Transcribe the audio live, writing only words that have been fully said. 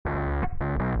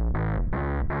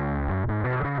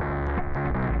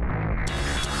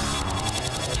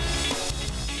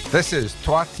This is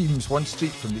Twa Teams, one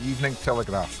street from the Evening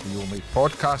Telegraph, the only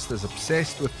podcast as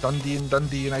obsessed with Dundee and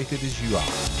Dundee United as you are.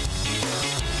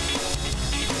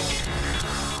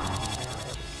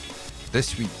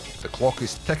 This week, the clock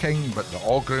is ticking, but the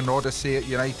Ogren Odyssey at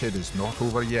United is not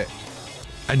over yet.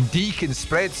 And Dee can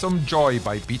spread some joy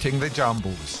by beating the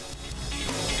Jambos.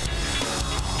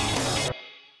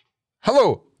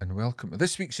 Hello, and welcome to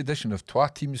this week's edition of Twa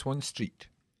Teams, one street.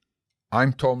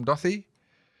 I'm Tom Duthie.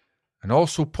 And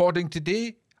also podding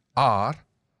today are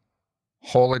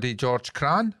Holiday George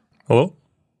Cran. Hello.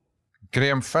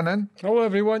 Graeme Finnan. Hello,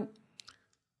 everyone.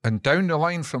 And down the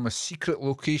line from a secret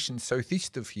location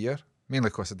southeast of here,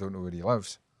 mainly because I don't know where he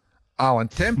lives, Alan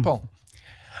Temple.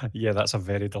 Yeah, that's a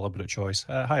very deliberate choice.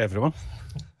 Hi, everyone.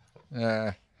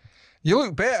 You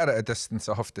look better at a distance,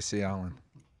 I have to say, Alan.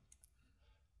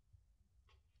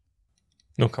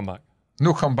 No comeback.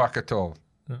 No comeback at all.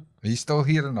 No. Are you still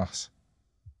hearing us?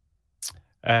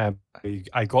 I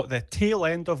got the tail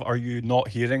end of "Are you not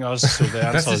hearing us?" So the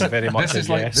answer is very much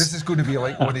yes. This is going to be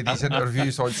like one of these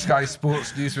interviews on Sky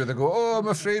Sports News where they go, "Oh, I'm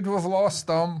afraid we've lost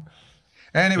them."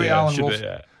 Anyway, yeah,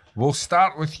 Alan, we'll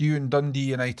start with you and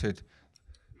Dundee United.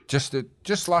 Just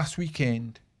last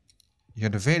weekend, you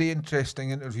had a very interesting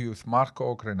interview with Mark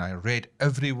Ogren. I read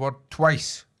every word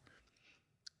twice,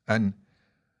 and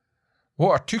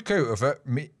what I took out of it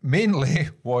mainly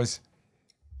was,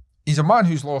 he's a man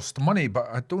who's lost money, but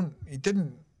I didn't get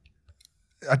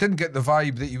the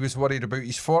vibe that he was worried about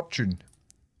his fortune.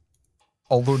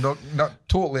 Although not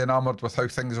totally enamoured with how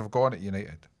things have gone at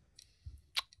United.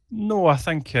 No, I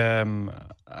think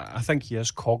he is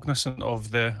cognizant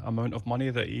of the amount of money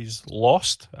that he's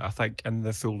lost. I think in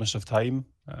the fullness of time,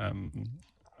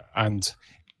 and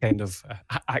kind of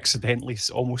accidentally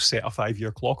almost set a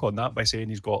 5-year clock on that by saying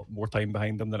he's got more time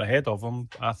behind him than ahead of him.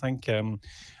 I think in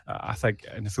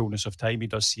the fullness of time he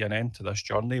does see an end to this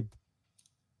journey.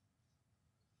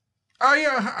 Ah,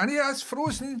 yeah, and he has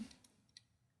frozen.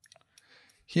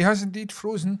 He has indeed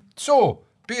frozen. So,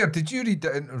 Bear, did you read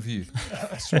the interview?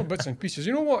 I saw bits and pieces.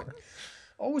 You know what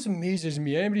always amazes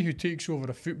me? Anybody who takes over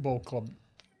a football club,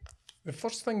 the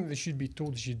first thing they should be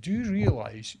told is you do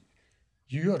realise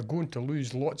you are going to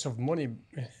lose lots of money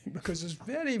because there's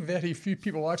very, very few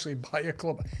people actually buy a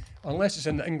club unless it's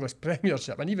in the English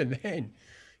Premiership, and even then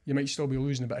you might still be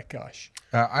losing a bit of cash.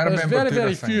 I remember there's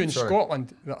very few in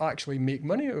Scotland that actually make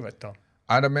money out of it, Tom.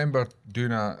 I remember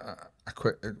doing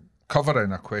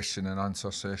covering a question and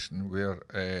answer session where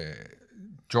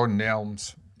John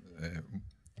Nelms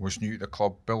was new to the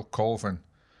club. Bill Colvin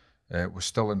was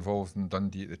still involved in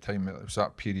Dundee at the time. It was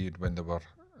that period when they were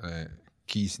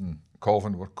Keys and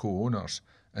Colvin were co-owners,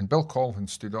 and Bill Colvin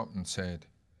stood up and said,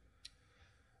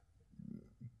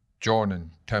 John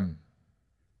and Tim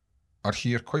are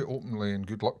here quite openly, and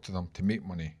good luck to them, to make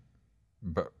money,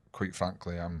 but quite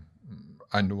frankly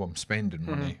I know I'm spending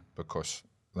money because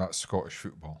that's Scottish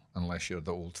football unless you're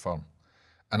the old firm,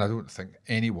 and I don't think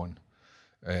anyone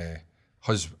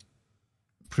has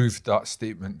proved that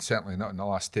statement, certainly not in the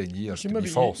last 10 years, to be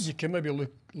false. You can maybe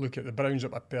look at the Browns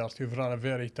up at Perth, who've run a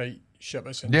very tight ship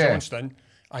at St Johnstone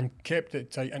and kept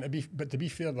it tight. And to be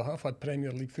fair, they have had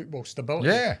Premier League football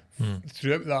stability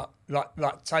throughout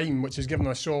that time, which has given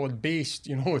them a solid base,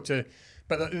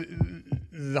 but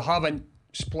they haven't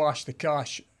splashed the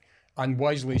cash, and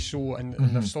wisely so, and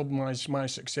they've still managed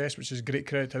success, which is great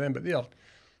credit to them. But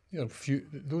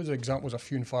those examples are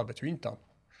few and far between, Tom.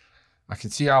 I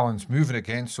can see Alan's moving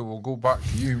again, so we'll go back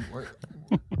to you.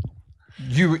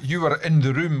 You were in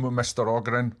the room with Mr.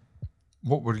 Ogren.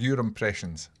 What were your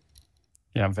impressions?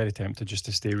 Yeah, I'm very tempted just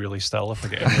to stay really still if I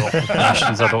get any awkward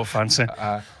questions I don't fancy.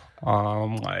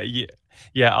 I'll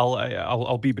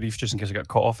be brief just in case I get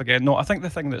cut off again. No, I think the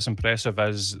thing that's impressive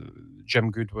is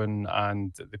Jim Goodwin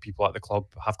and the people at the club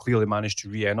have clearly managed to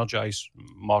re-energise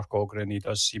Mark Ogren. He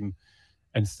does seem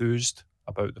enthused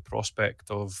about the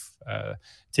prospect of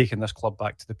taking this club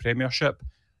back to the Premiership,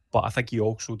 but I think he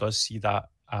also does see that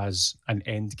as an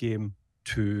end game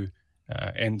to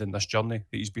ending this journey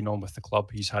that he's been on with the club.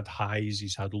 He's had highs,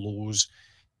 he's had lows,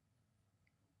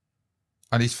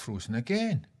 and he's frozen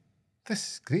again.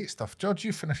 This is great stuff. George,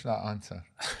 you finish that answer.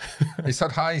 He's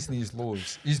had highs and he's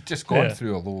lows. He's just gone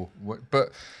through a low.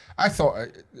 But I thought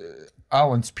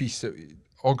Alan's piece,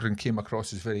 Ogren came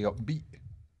across as very upbeat.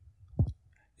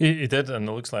 He did, and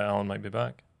it looks like Alan might be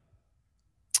back.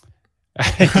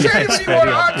 Does anybody want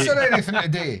to answer anything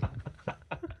today?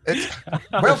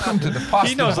 Welcome to the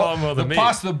Pass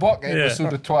the Buck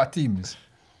episode of Twa Teams.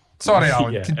 Sorry,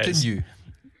 Alan, continue.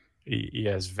 He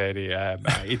is very,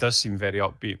 he does seem very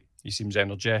upbeat. He seems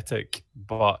energetic,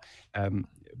 but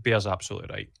Bear's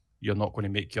absolutely right. You're not going to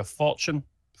make your fortune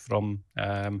from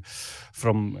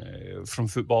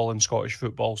football and Scottish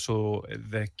football. So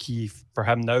the key for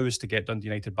him now is to get Dundee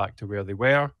United back to where they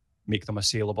were, make them a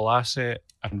saleable asset,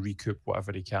 and recoup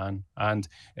whatever he can. And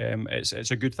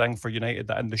it's a good thing for United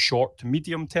that in the short to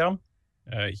medium term,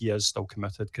 he is still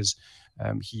committed, because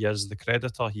he is the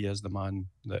creditor, he is the man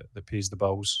that pays the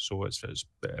bills. So it's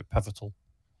pivotal.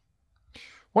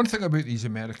 One thing about these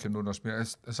American owners,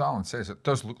 as Alan says, it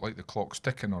does look like the clock's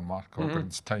ticking on Mark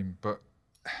Ogren's time.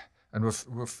 And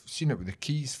we've seen it with the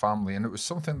Keys family, and it was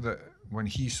something that when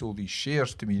he sold his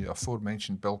shares to me, the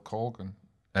aforementioned Bill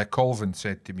Colvin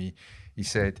said to me, he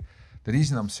said, the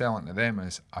reason I'm selling to them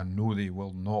is I know they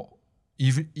will not,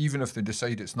 even if they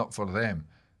decide it's not for them,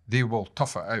 they will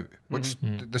tough it out, which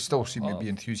they still seem to be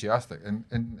enthusiastic.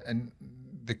 And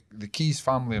the Keys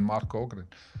family and Mark Ogren,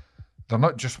 they're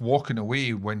not just walking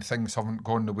away when things haven't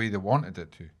gone the way they wanted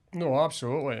it to. No,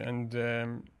 absolutely. And,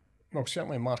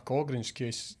 certainly in Mark Ogren's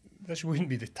case, this wouldn't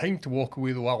be the time to walk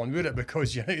away though, Alan, would it?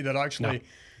 Because United are actually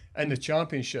in the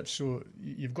Championship, so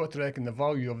you've got to reckon the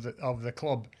value of the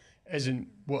club isn't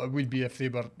what it would be if they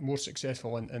were more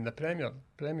successful in the Premier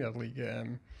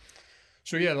League.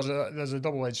 So yeah, there's a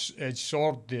double-edged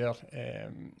sword there.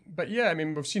 But yeah, I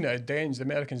mean, we've seen it at Dens. The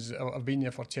Americans have been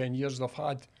there for 10 years. They've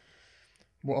had,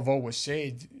 what I've always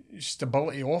said,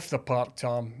 stability off the park,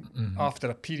 Tam, after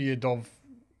a period of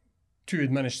 2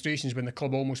 administrations when the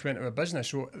club almost went out of business.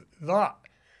 So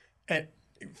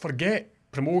forget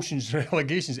promotions,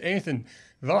 relegations, anything,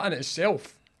 that in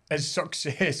itself is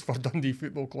success for Dundee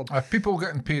Football Club. People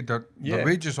getting paid their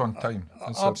wages on time.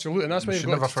 Absolutely, and that's why you should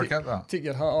never forget that. Take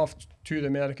your hat off to the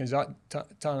Americans at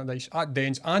Tannadice, at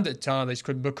Dens and at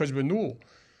Tannadice, because we know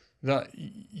that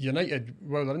United,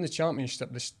 while they're in the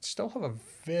Championship, they still have a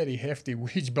very hefty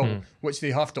wage bill, which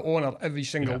they have to honour every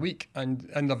single week, and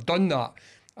they've done that.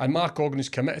 And Mark Ogren is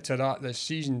committed to that this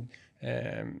season.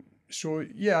 So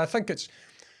yeah, I think it's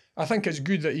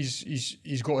good that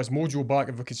he's got his mojo back,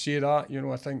 if we could say that. You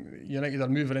know, I think United are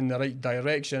moving in the right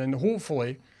direction, and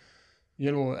hopefully,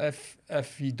 you know,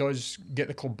 if he does get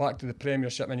the club back to the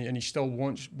Premiership and he still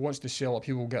wants to sell up,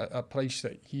 he will get a price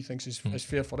that he thinks is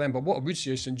fair for them. But what I would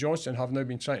say is St Johnstone have now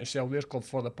been trying to sell their club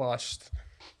for the past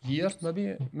year,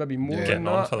 maybe more than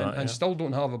that, and still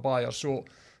don't have a buyer. So,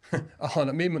 and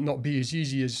it may not be as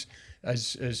easy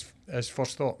as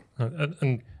first thought.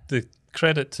 And the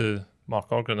credit to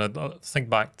Mark Ogren, I think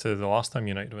back to the last time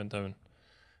United went down,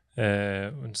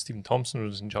 when Stephen Thompson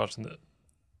was in charge, and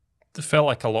there felt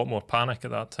like a lot more panic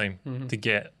at that time to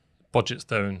get budgets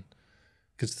down,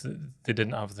 because they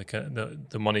didn't have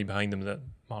the money behind them that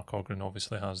Mark Ogren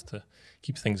obviously has to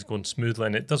keep things going smoothly.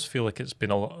 And it does feel like it's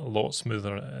been a lot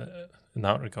smoother in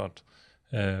that regard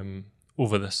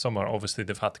over this summer. Obviously,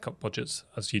 they've had to cut budgets,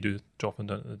 as you do, dropping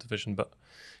down to the division, but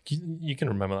you can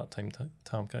remember that time,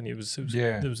 Tam, can't you?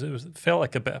 It felt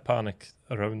like a bit of panic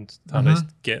around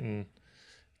getting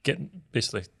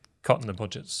basically cutting the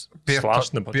budgets,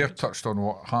 slashing the budgets. Bear touched on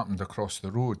what happened across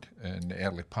the road in the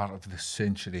early part of this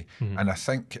century, and I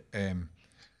think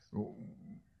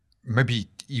maybe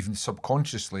even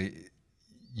subconsciously,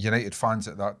 United fans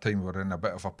at that time were in a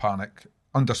bit of a panic,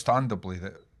 understandably,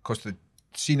 because they'd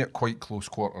seen it quite close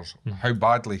quarters, how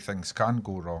badly things can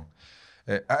go wrong.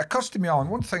 It occurs to me, Alan,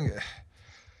 one thing. I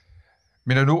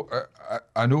mean,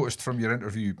 I noticed from your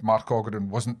interview, Mark Ogren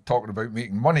wasn't talking about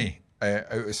making money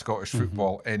out of Scottish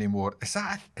football anymore. Is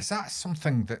that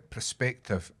something that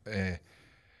prospective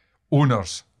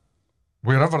owners,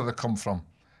 wherever they come from,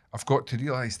 have got to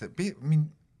realise that? I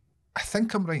mean, I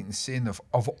think I'm right in saying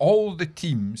of all the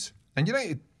teams, and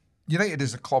United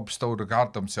as a club still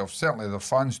regard themselves, certainly their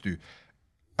fans do,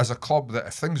 as a club that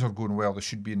if things are going well, they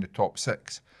should be in the top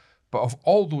 6. But of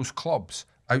all those clubs,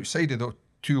 outside of the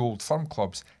 2 old firm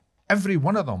clubs, every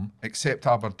one of them, except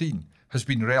Aberdeen, has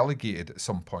been relegated at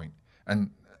some point, and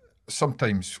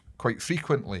sometimes quite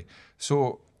frequently.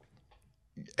 So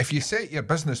if you set your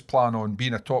business plan on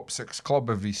being a top 6 club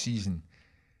every season,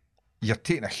 you're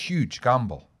taking a huge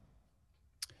gamble.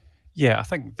 Yeah, I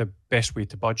think the best way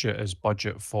to budget is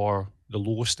budget for the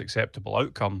lowest acceptable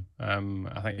outcome.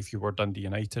 I think if you were Dundee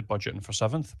United, budgeting for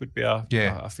 7th would be a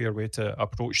fair way to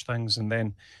approach things. And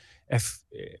then if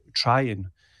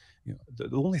the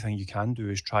only thing you can do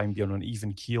is try and be on an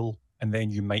even keel, and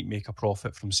then you might make a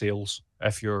profit from sales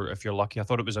if you're lucky. I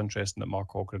thought it was interesting that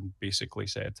Mark Ogren basically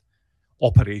said,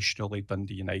 operationally,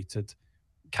 Dundee United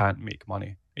can't make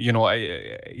money. You know,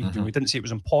 we didn't say it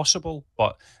was impossible,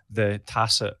 but the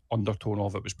tacit undertone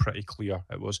of it was pretty clear.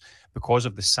 It was because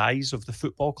of the size of the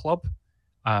football club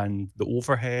and the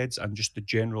overheads and just the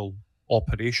general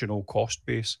operational cost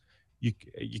base,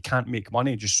 you can't make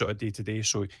money just sort of day to day.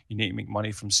 So you need to make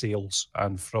money from sales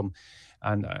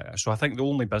so I think the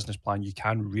only business plan you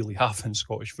can really have in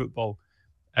Scottish football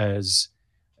is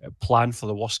plan for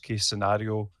the worst case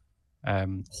scenario,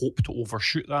 hope to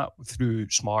overshoot that through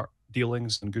smart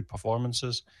dealings and good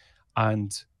performances,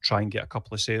 and try and get a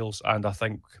couple of sales. And I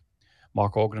think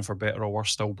Mark Ogren, for better or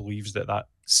worse, still believes that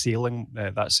selling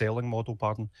model,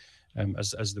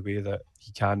 is the way that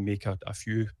he can make a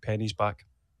few pennies back.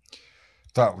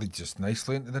 That leads us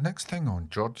nicely into the next thing on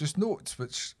George's notes,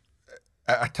 which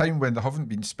at a time when they haven't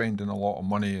been spending a lot of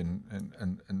money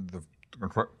and they've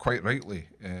quite rightly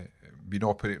been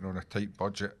operating on a tight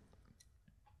budget.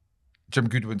 Jim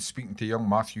Goodwin's speaking to young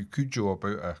Matthew Cudjoe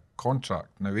about a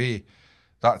contract. Now,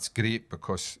 that's great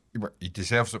because he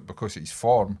deserves it because of his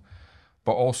form,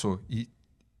 but also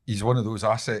he's one of those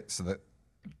assets that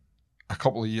a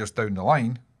couple of years down the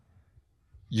line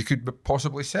you could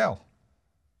possibly sell.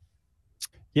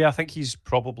 Yeah, I think he's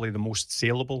probably the most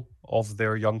saleable of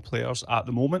their young players at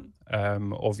the moment.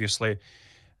 Obviously,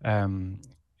 I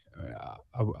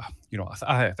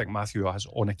think Matthew has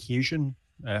on occasion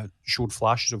showed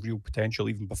flashes of real potential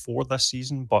even before this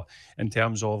season. But in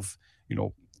terms of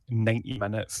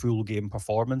 90-minute full game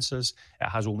performances, it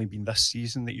has only been this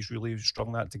season that he's really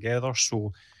strung that together.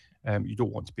 So you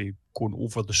don't want to be going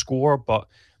over the score, but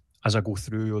as I go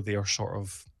through their sort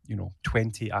of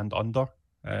 20 and under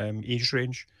age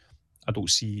range, I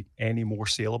don't see any more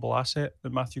saleable asset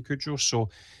than Matthew Cudjoe. So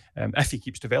if he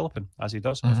keeps developing as he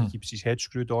does, if he keeps his head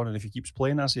screwed on, and if he keeps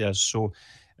playing as he is, so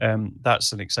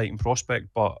that's an exciting prospect.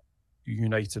 But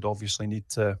United obviously need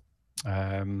to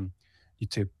come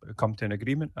to an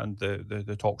agreement, and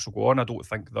the talks will go on. I don't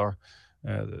think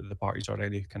the parties are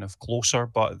any kind of closer,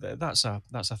 but that's a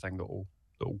thing that will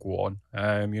go on.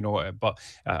 But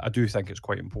I do think it's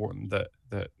quite important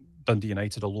that Dundee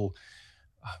United, although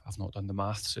I've not done the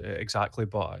maths exactly,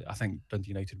 but I think Dundee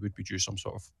United would be due some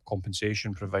sort of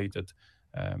compensation, provided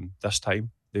this time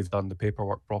they've done the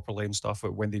paperwork properly and stuff.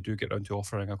 But when they do get around to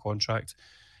offering a contract,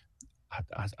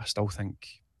 I still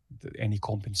think that any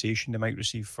compensation they might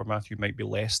receive for Matthew might be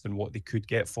less than what they could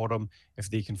get for him if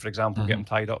they can, for example, get him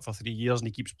tied up for 3 years and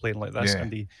he keeps playing like this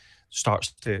and he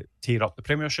starts to tear up the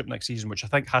Premiership next season, which I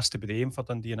think has to be the aim for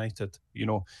Dundee United.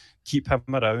 Keep him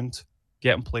around,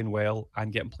 get him playing well,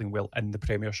 and get him playing well in the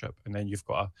Premiership, and then you've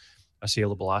got a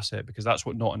saleable asset, because that's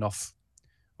what not enough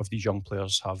of these young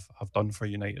players have done for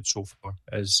United so far,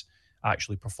 is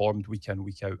actually performed week in,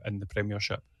 week out in the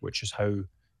Premiership, which is how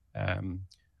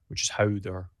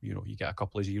they're, you get a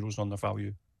couple of zeros on their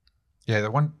value. Yeah,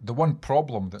 the one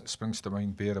problem that springs to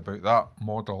mind, Bear, about that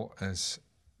model is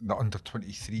the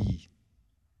under-23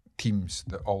 teams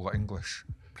that all the English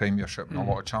Premiership and a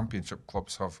lot of Championship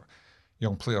clubs have.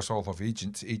 Young players all have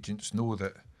agents. Agents know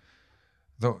that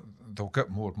they'll get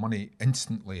more money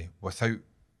instantly without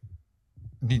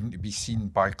needing to be seen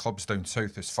by clubs down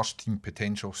south as first team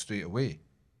potential straight away.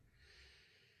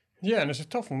 Yeah, and it's a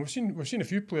tough one. We've seen a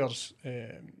few players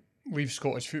leave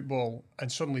Scottish football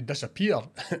and suddenly disappear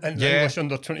in the English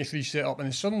under-23 setup, and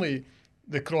then suddenly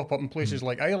they crop up in places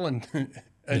like Ireland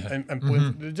and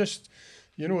play. They just,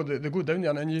 they go down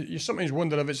there, and you sometimes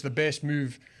wonder if it's the best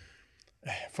move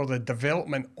for the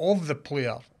development of the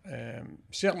player.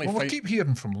 Certainly, we keep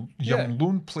hearing from young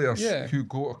loan players who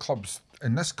go to clubs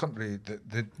in this country that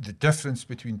the difference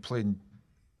between playing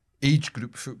age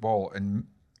group football and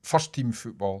first team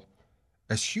football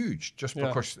is huge. Just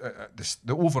because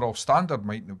the overall standard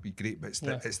might not be great, but it's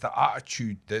the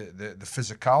attitude, the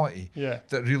physicality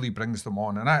that really brings them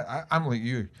on. And I'm like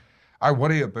you, I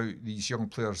worry about these young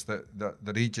players that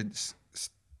their agents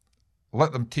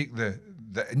let them take the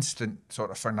instant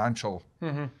sort of financial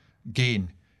gain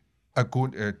are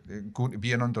going to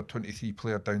be an under-23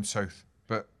 player down south,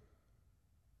 but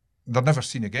they're never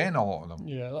seen again, a lot of them.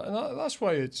 Yeah, and that's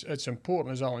why it's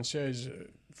important, as Alan says,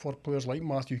 for players like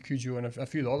Matthew Cudjoe and a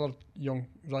few of the other young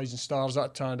rising stars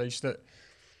at Tannadice, that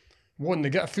one, they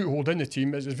get a foothold in the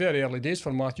team. It's very early days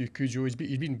for Matthew Cudjoe. He's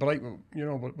been bright.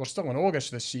 We're still in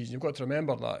August this season. You've got to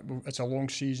remember that it's a long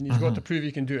season. He's got to prove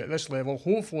he can do it at this level.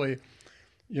 Hopefully,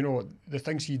 the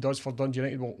things he does for Dundee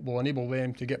United will enable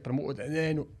them to get promoted. And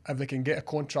then if they can get a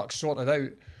contract sorted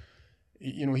out,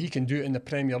 he can do it in the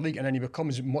Premier League, and then he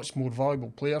becomes a much more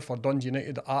valuable player for Dundee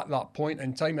United at that point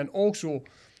in time. And also,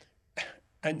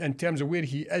 in terms of where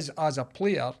he is as a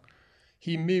player,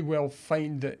 he may well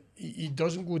find that he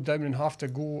doesn't go down and have to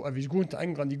go. If he's going to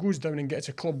England, he goes down and gets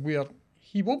a club where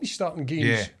he will be starting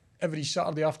games every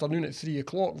Saturday afternoon at 3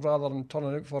 o'clock rather than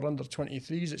turning out for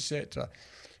under-23s, etc.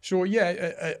 So,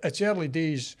 it's early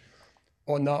days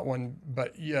on that one.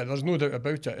 But yeah, there's no doubt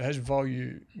about it. His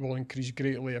value will increase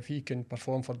greatly if he can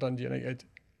perform for Dundee United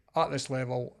at this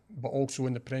level, but also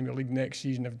in the Premier League next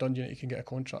season if Dundee United can get a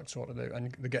contract sorted out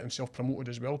and they get themselves promoted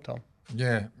as well, Tom.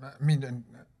 Yeah, I mean,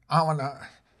 Alan,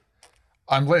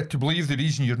 I'm led to believe the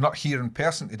reason you're not here in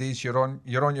person today is you're on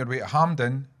your way to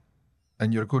Hampden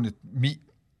and you're going to meet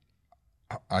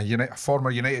a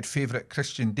former United favourite,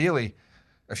 Christian Daly.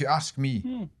 If you ask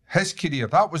me, his career,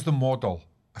 that was the model.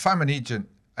 If I'm an agent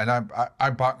and I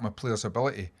back my player's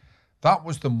ability, that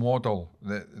was the model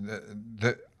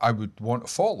that I would want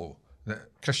to follow. That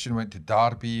Christian went to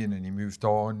Derby and then he moved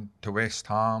on to West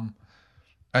Ham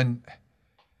and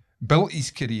built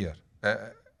his career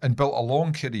and built a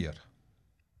long career.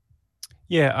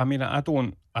 Yeah, I mean, I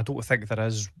don't think there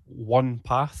is one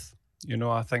path. You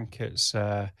know, I think it's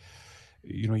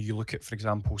you look at, for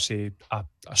example, say a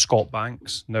Scott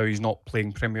Banks. Now he's not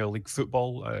playing Premier League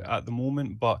football at the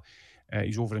moment, but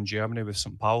he's over in Germany with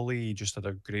St. Pauli. He just had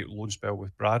a great loan spell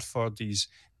with Bradford. He's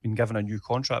been given a new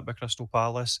contract by Crystal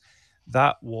Palace.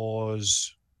 That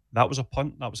was a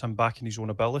punt. That was him backing his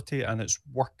own ability, and it's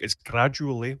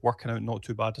gradually working out not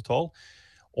too bad at all.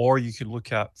 Or you can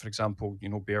look at, for example,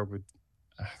 Bear would.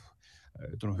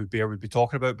 I don't know who Bear would be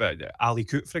talking about, but Ali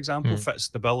Coote, for example, fits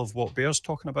the bill of what Bear's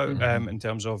talking about in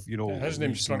terms of his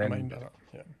name's sprung to mind.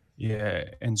 Yeah,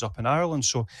 ends up in Ireland.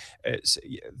 So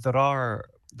there are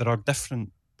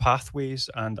different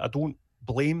pathways, and I don't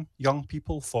blame young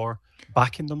people for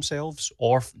backing themselves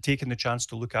or taking the chance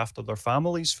to look after their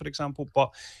families, for example. But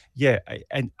yeah,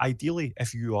 and ideally,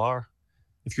 if you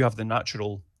have the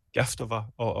natural gift of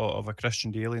a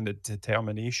Christian Daly and the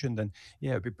determination, then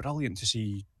yeah, it'd be brilliant to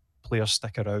see players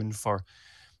stick around for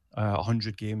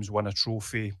 100 games, win a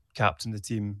trophy, captain the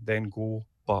team, then go.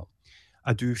 But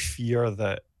I do fear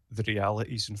that the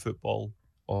realities in football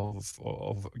of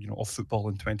football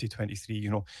in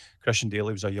 2023. Christian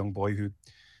Daly was a young boy who,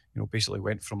 basically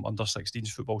went from under-16s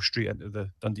football straight into the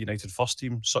Dundee United first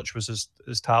team. Such was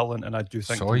his talent, and I do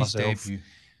think to myself, he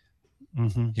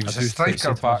was a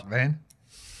striker back then.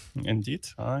 Indeed,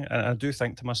 and I do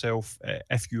think to myself,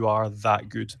 if you are that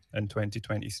good in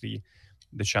 2023,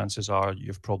 the chances are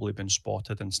you've probably been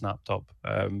spotted and snapped up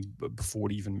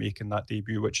before even making that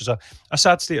debut, which is a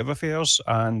sad state of affairs.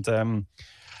 And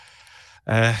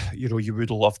you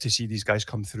would love to see these guys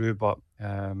come through, but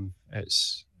I'm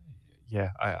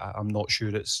not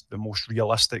sure it's the most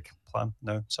realistic plan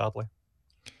now, sadly.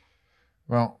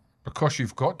 Well, because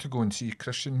you've got to go and see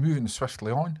Christian, moving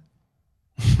swiftly on.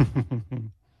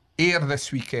 Ayr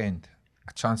this weekend,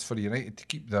 a chance for United to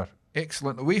keep their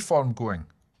excellent away form going.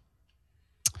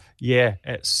 Yeah,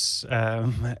 it's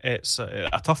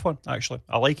a tough one, actually.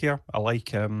 I like Ayr. I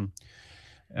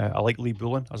like Lee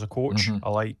Bullen as a coach. I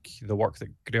like the work that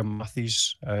Graeme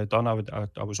Matthew's done.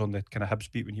 I was on the kind of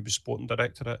Hibs beat when he was sporting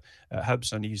director at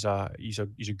Hibs, and he's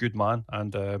a good man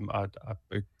and a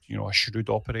shrewd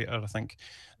operator. I think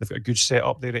they've got a good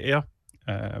setup there at Ayr.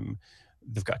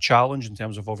 They've got a challenge in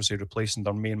terms of obviously replacing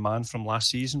their main man from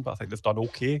last season, but I think they've done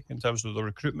okay in terms of the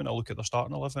recruitment. I look at their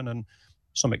starting 11 and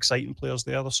some exciting players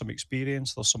there. There's some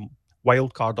experience. There's some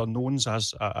wild card unknowns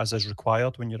as is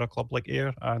required when you're a club like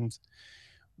Ayr. And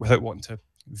without wanting to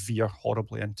veer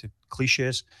horribly into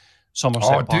cliches,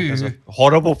 Somerset Park is a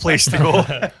horrible place to go.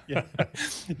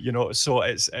 So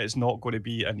it's not going to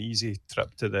be an easy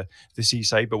trip to the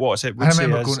seaside. But what I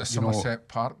remember going to Somerset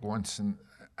Park once, and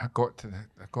I got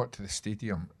to the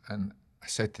stadium and I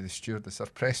said to the steward, "Is there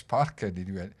press parking?" And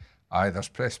he went, "Aye, there's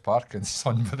press parking,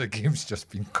 son, but the game's just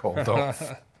been called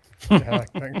off." Yeah,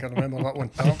 I think I remember that one,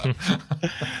 Tom.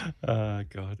 Oh,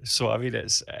 God. So, I mean,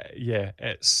 it's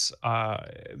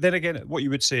then again, what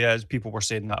you would say is people were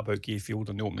saying that about Gayfield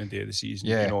on the opening day of the season.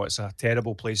 Yeah. It's a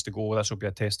terrible place to go. This will be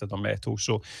a test of their mettle.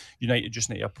 So, United just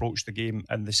need to approach the game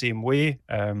in the same way.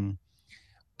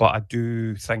 But I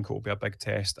do think it will be a big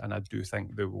test, and I do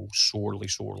think they will sorely,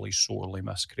 sorely, sorely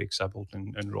miss Craig Sibbald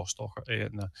and Ross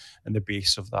Docherty in the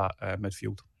base of that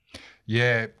midfield.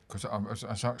 Yeah, because I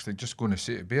was actually just going to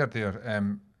say to Bear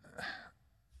there,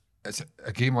 it's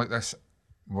a game like this,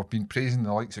 we've been praising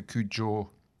the likes of Cujo,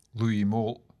 Louis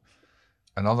Moult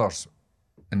and others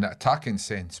in the attacking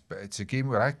sense, but it's a game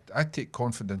where I take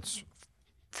confidence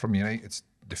from United's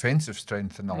defensive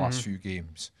strength in the last few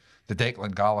games. The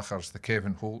Declan Gallaghers, the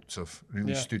Kevin Holtz have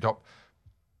really stood up,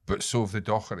 but so have the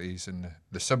Dochertys and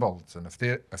the Sibbalds, and if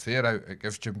they're out, it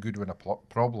gives Jim Goodwin a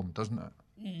problem, doesn't it?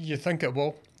 You think it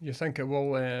will.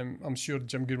 I'm sure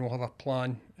Jim Goodwin will have a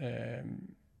plan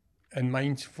in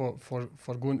mind for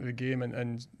going to the game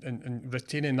and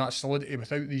retaining that solidity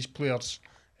without these players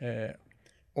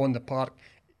on the park.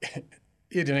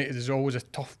 Ayr United is always a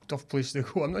tough place to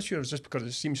go. I'm not sure it's just because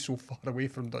it seems so far away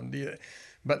from Dundee.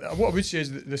 But what I would say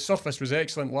is that the surface was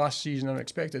excellent last season, and I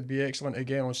expect it to be excellent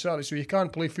again on Saturday. So you can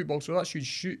play football. So that should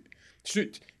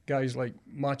suit guys like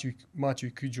Matthew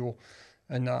Cujo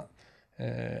and that,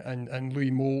 and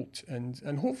Louis Moult,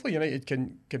 and hopefully United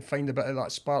can find a bit of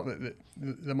that spark that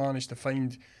they managed to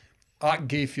find at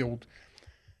Gayfield.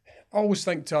 I always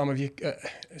think, Tom, if you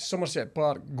Somerset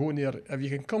Park going there, if you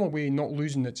can come away not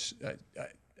losing,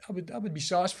 I would be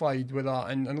satisfied with that.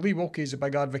 And Lee Wilkie is a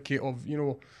big advocate of,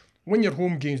 win your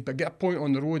home games, but get a point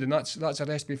on the road, and that's a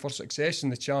recipe for success in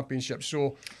the Championship.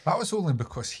 So that was only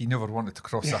because he never wanted to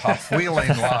cross the halfway line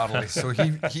laterally. So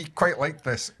he quite liked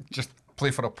this, just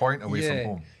play for a point away from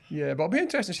home. Yeah, but it'll be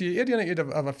interesting to see. Ayr United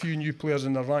have a few new players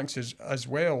in their ranks as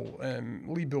well.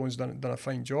 Lee Bullen's done a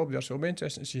fine job there, so it'll be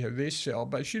interesting to see how they set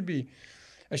up. But it should be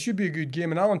a good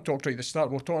game. And Alan talked right at the start,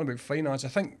 we're talking about finance. I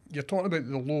think you're talking about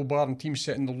the low bar and teams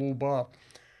setting the low bar.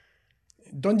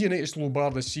 Dundee United's low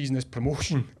bar this season is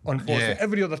promotion, unfortunately. Yeah.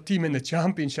 Every other team in the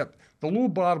Championship, the low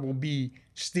bar will be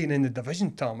staying in the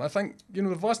division, Tom. I think, the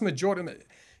vast majority of it,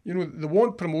 they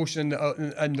want promotion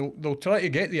and they'll try to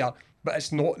get there, but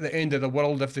it's not the end of the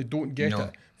world if they don't get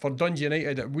it. For Dundee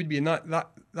United, it would be, and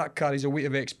that carries a weight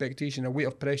of expectation, a weight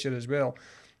of pressure as well.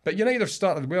 But United have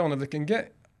started well, and if they can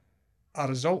get a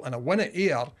result and a win at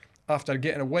Ayr after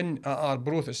getting a win at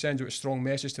Arbroath, it sends out a strong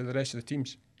message to the rest of the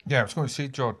teams. Yeah, I was going to say,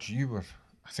 George,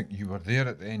 I think you were there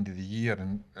at the end of the year,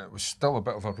 and it was still a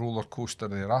bit of a roller coaster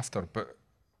thereafter. But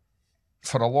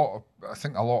for a lot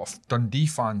of Dundee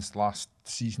fans last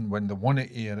season, when they won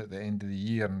at Ayr at the end of the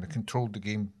year and they controlled the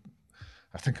game,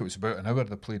 I think it was about an hour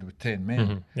they played with 10 men.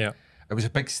 Mm-hmm. Yeah, it was a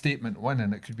big statement win,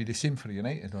 and it could be the same for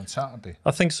United on Saturday.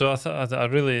 I think so. I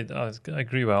really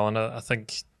agree well, and I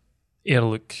think Ayr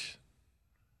look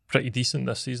pretty decent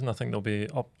this season. I think they'll be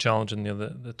up challenging near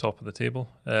the top of the table.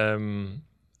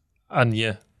 And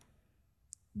yeah,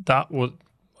 it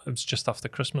was just after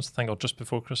Christmas, I think, or just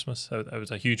before Christmas. It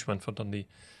was a huge win for Dundee.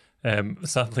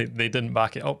 Sadly, they didn't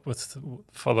back it up with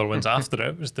further wins after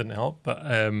it, which didn't help. But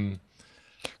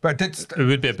it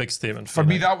would be a big statement. For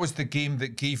me, that was the game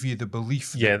that gave you the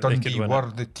belief that Dundee were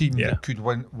the team that could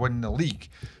win the league.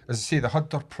 As I say, they had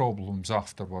their problems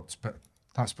afterwards, but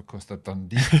that's because they're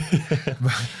Dundee.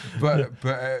 but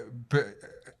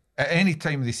at any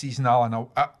time of the season, Alan,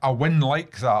 a win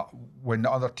like that, when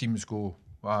the other teams go,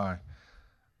 they're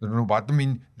no bad. I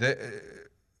mean,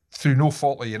 through no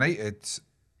fault of United,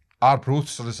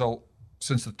 Arbroath's result,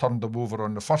 since they turned them over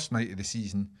on the first night of the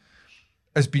season,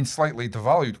 has been slightly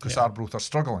devalued because Arbroath are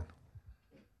struggling.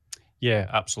 Yeah,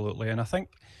 absolutely. And I think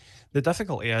the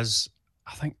difficulty is,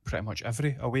 I think pretty much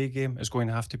every away game is going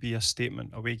to have to be a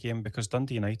statement away game, because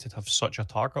Dundee United have such a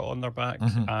target on their back.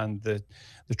 Mm-hmm. And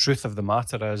the truth of the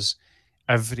matter is,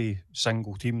 every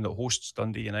single team that hosts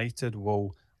Dundee United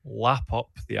will lap up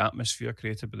the atmosphere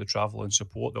created by the travel and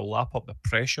support. They'll lap up the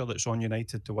pressure that's on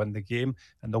United to win the game,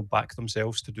 and they'll back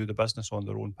themselves to do the business on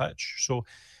their own pitch. So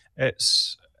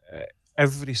it's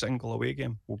every single away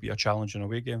game will be a challenging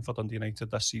away game for Dundee United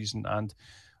this season, and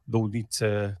they'll need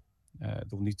to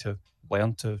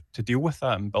learn to deal with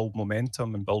that and build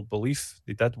momentum and build belief.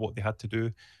 They did what they had to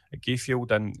do at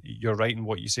Gayfield, and you're right in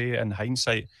what you say. In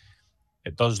hindsight,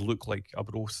 it does look like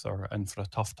Arbroath are in for a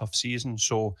tough season.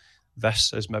 So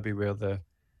this is maybe where a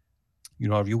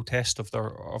real test of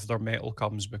their mettle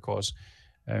comes, because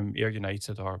Ayr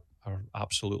United are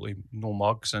absolutely no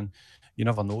mugs, and you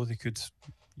never know, they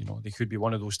could be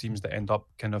one of those teams that end up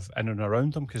kind of in and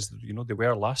around them, because they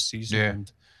were last season.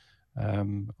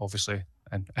 And obviously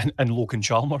and Logan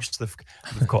Chalmers,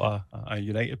 they've got a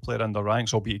United player in their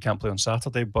ranks, albeit he can't play on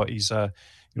Saturday, but he's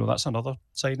that's another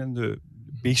signing that,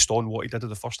 based on what he did in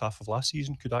the first half of last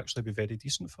season, could actually be very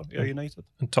decent for Ayr United.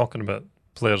 And talking about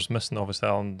players missing, obviously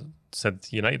Alan said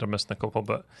United are missing a couple,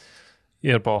 but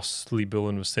Ayr boss Lee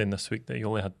Bullen was saying this week that he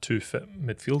only had 2 fit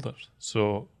midfielders.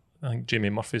 So I think Jamie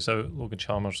Murphy's out, Logan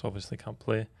Chalmers obviously can't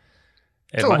play.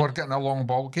 So we're getting a long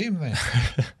ball game then.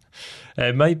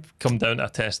 It might come down to a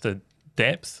test of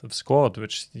depth of squad,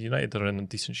 which United are in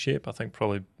decent shape. I think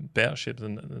probably better shape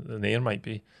than Ayr might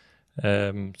be.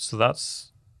 So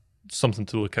that's something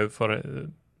to look out for. It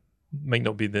might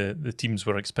not be the teams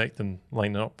we're expecting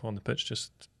lining up on the pitch,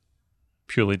 just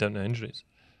purely down to injuries.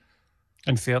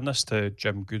 In fairness to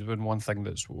Jim Goodwin, one thing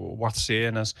that's worth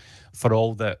saying is, for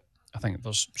all that I think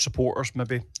there's supporters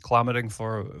maybe clamouring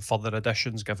for further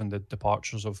additions, given the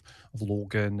departures of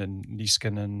Logan and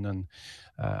Niskanen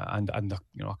and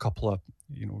a couple of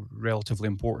relatively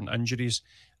important injuries.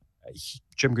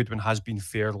 Jim Goodwin has been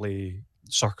fairly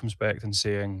circumspect in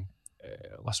saying,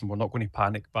 listen, we're not going to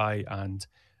panic buy, and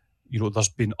there's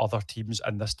been other teams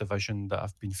in this division that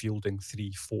have been fielding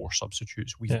 3-4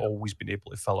 substitutes. We've always been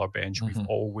able to fill our bench. We've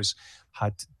always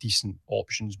had decent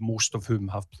options, most of whom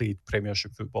have played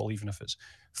Premiership football, even if it's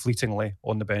fleetingly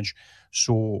on the bench.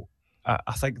 So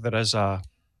I think there is a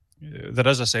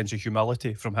sense of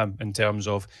humility from him in terms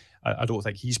of I don't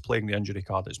think he's playing the injury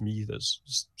card. It's me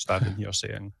that's standing here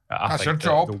saying that's your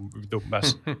job. They'll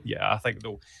miss. I think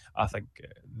they'll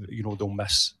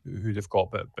miss who they've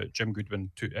got. But Jim Goodwin,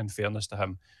 in fairness to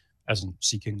him, isn't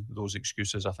seeking those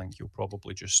excuses. I think he'll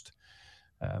probably just,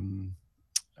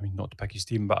 not to pick his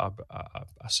team, but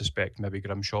I suspect maybe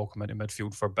Grimshaw come into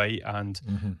midfield for Bite, and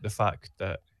the fact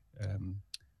that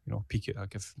Peake,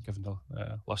 giving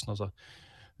the listeners a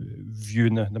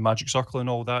viewing the magic circle and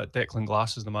all that. Declan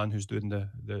Glass is the man who's doing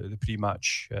the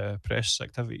pre-match press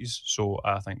activities, so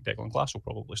I think Declan Glass will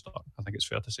probably start. I think it's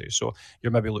fair to say. So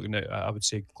you're maybe looking at, I would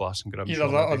say, Glass and Grimshaw.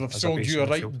 Either that or they've sold you a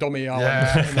right dummy, Alan.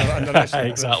 And the rest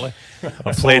exactly.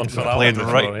 I've played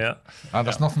right. And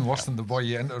there's nothing worse than the boy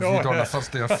you interviewed on a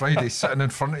Thursday or Friday sitting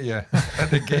in front of you at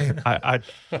the game. I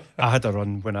had a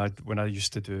run when I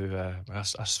used to do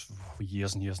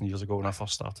years and years ago when I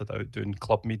first started out doing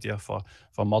club media for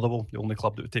Motherwell, the only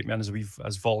club that would take me in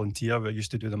as volunteer. We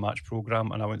used to do the match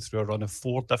programme, and I went through a run of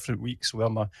 4 different weeks where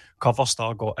my cover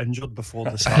star got injured before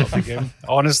the start of the game.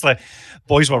 Honestly,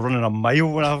 boys were running a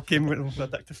mile when I came with a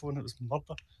dictaphone. It was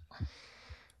murder.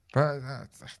 But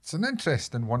it's an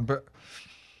interesting one. But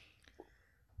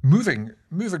moving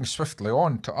swiftly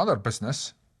on to other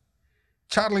business,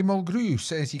 Charlie Mulgrew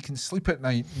says he can sleep at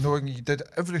night knowing he did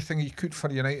everything he could for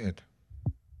United.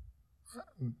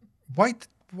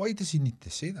 Why does he need to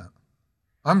say that?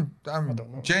 I'm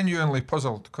genuinely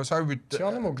puzzled, because I would.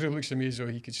 Charlie Mulgrew looks to me as though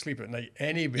he could sleep at night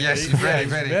anyway. Yes, he's very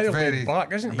laid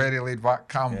back, isn't he? Very laid back,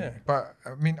 calm. Yeah. But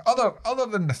I mean, other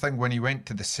than the thing when he went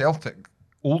to the Celtic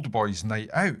Old Boys Night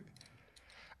Out,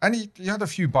 and he had a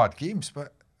few bad games,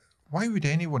 but why would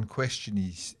anyone question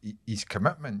his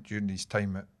commitment during his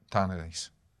time at Tannadice?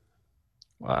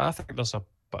 Well, I think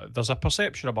there's a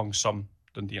perception among some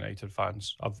Dundee United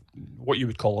fans of what you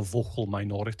would call a vocal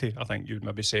minority. I think you would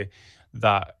maybe say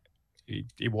that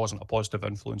he wasn't a positive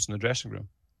influence in the dressing room,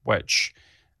 which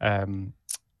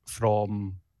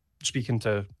from speaking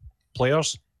to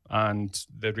players and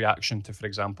the reaction to, for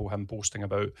example, him posting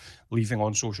about leaving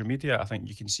on social media, I think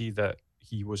you can see that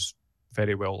he was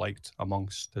very well liked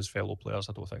amongst his fellow players.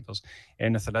 I don't think there's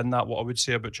anything in that. What I would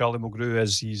say about Charlie Mulgrew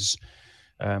is he's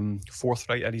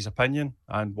forthright in his opinion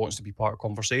and wants to be part of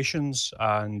conversations,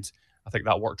 and I think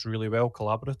that worked really well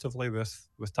collaboratively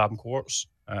with Tam Courts.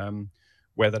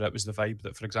 Whether it was the vibe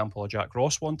that, for example, a Jack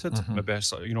Ross wanted, maybe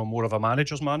more of a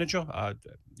manager's manager.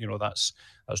 That's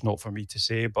not for me to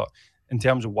say, but in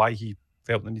terms of why he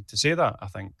felt the need to say that, I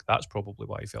think that's probably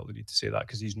why he felt the need to say that,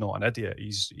 because he's not an idiot.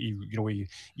 He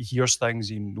hears things,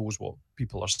 he knows what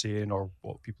people are saying or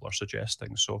what people are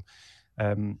suggesting. So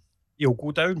he'll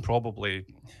go down probably,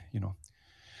 I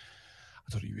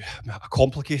don't know, a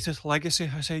complicated legacy,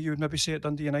 I say you would maybe say at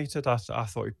Dundee United. I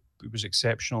thought he was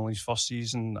exceptional in his first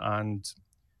season, and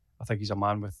I think he's a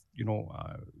man with,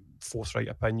 forthright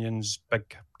opinions,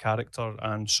 big character,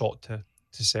 and sought to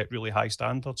set really high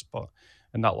standards. But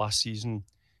in that last season,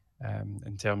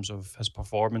 in terms of his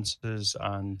performances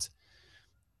and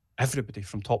everybody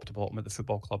from top to bottom at the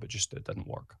football club, it didn't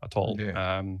work at all.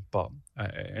 Yeah. But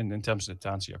in terms of, to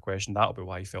answer your question, that'll be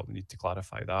why he felt the need to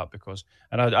clarify that, because,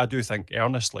 and I do think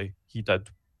earnestly he did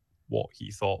what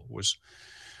he thought was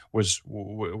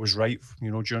right,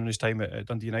 during his time at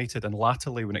Dundee United, and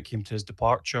latterly when it came to his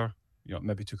departure, it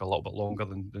maybe took a little bit longer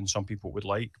than some people would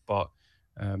like, but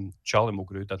Charlie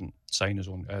Mulgrew didn't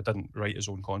write his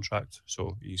own contract,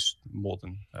 so he's more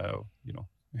than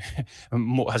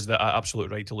has the absolute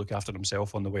right to look after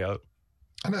himself on the way out.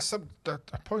 And it's a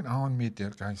point Alan made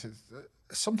there, guys.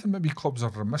 It's something maybe clubs are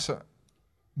remiss at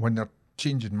when they're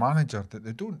changing manager, that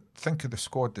they don't think of the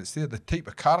squad that's there, the type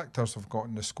of characters they've got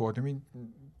in the squad. I mean,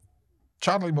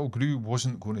 Charlie Mulgrew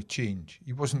wasn't going to change.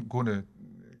 He wasn't going to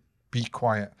be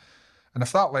quiet. And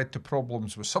if that led to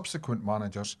problems with subsequent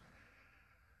managers,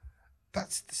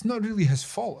 it's not really his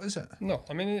fault, is it? No,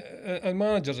 I mean, and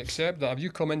managers accept that. If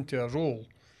you come into a role,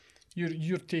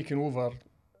 you're taking over,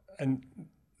 in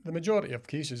the majority of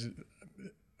cases,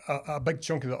 a big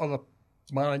chunk of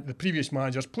the previous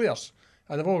manager's players,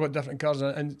 and they've all got different cards.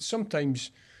 And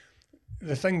sometimes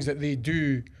the things that they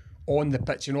do on the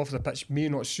pitch and off the pitch may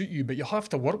not suit you, but you have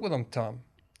to work with them, Tam,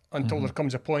 until there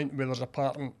comes a point where there's a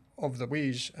parting of the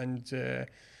ways. And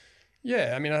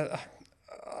I mean,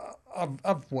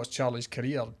 I've watched Charlie's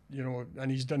career,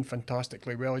 and he's done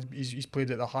fantastically well. He's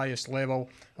played at the highest level.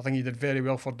 I think he did very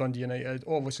well for Dundee United.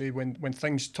 Obviously, when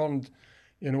things turned,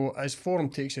 his form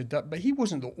takes a dip, but he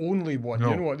wasn't the only one.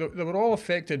 No. They were all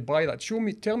affected by that. Tell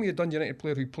me a Dundee United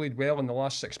player who played well in the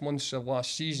last 6 months of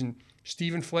last season.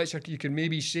 Stephen Fletcher, you could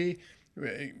maybe say,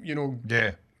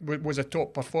 was a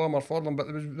top performer for them, but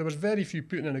there was very few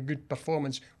putting in a good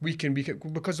performance week in, week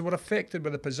out, because they were affected by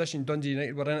the position Dundee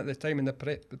United were in at the time and the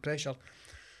pressure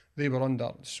they were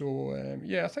under. So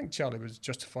I think Charlie was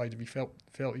justified if he felt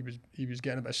he was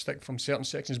getting a bit of stick from certain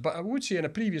sections. But I would say in a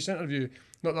previous interview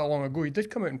not that long ago, he did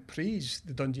come out and praise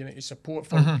the Dundee United support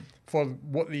for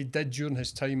what they did during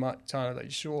his time at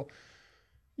Tannadice. So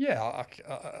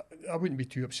I wouldn't be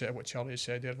too upset at what Charlie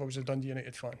said there if I was a Dundee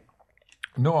United fan.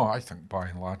 No, I think by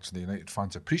and large the United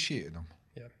fans appreciated him.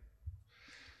 Yeah.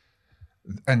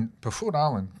 And before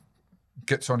Alan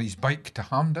gets on his bike to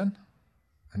Hampden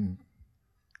and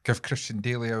give Christian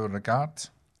Daly our regards,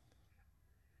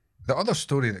 the other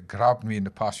story that grabbed me in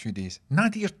the past few days,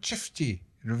 Nadir Chifji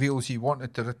reveals he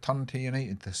wanted to return to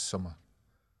United this summer.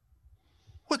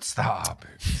 What's that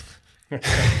about?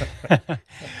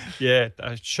 Yeah,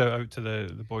 a shout out to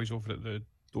the boys over at the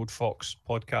Dode Fox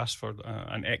podcast for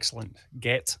an excellent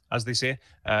get, as they say,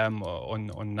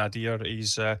 on Nadir.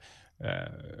 He's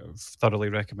thoroughly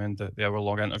recommend the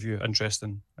hour-long interview.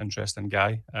 Interesting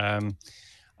guy.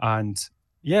 And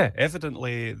yeah,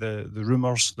 evidently the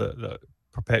rumours that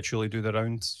perpetually do the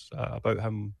rounds about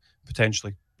him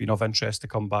potentially being of interest to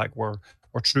come back were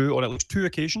true on at least 2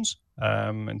 occasions,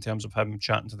 in terms of him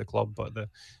chatting to the club, but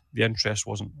the interest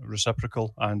wasn't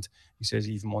reciprocal, and he says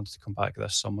he even wanted to come back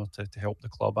this summer to help the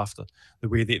club after the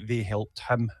way that they helped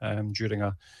him during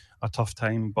a tough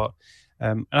time. But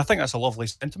and I think that's a lovely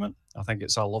sentiment. I think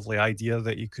it's a lovely idea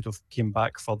that he could have came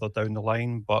back further down the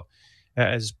line, but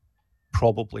it is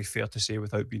probably fair to say,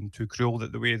 without being too cruel,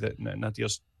 that the way that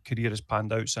Nadir's career has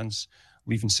panned out since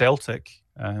leaving Celtic,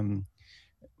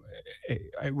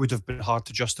 it would have been hard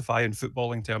to justify in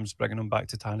footballing terms bringing him back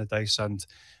to Tannadice, and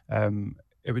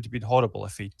it would have been horrible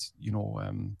if he'd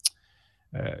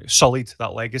sullied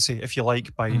that legacy, if you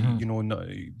like, by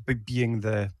by being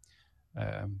the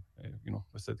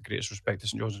with the greatest respect to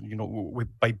St Johnstone,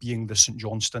 by being the St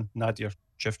Johnstone Nadir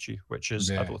Chifji, which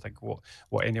is I don't think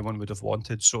what anyone would have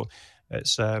wanted. So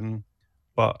it's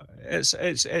but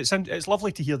it's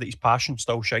lovely to hear that his passion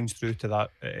still shines through to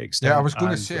that extent. Yeah, I was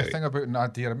going to say a thing about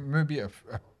Nadir. Maybe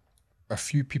a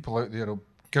few people out there,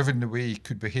 given the way he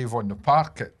could behave on the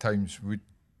park at times,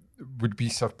 would be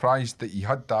surprised that he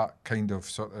had that kind of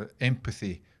sort of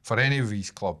empathy for any of these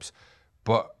clubs.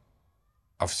 But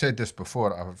I've said this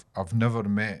before, I've never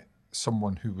met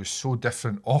someone who was so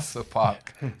different off the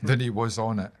park than he was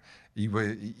on it. He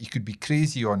could be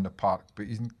crazy on the park, but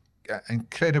he's an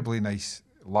incredibly nice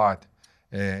lad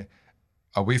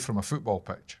away from a football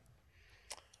pitch.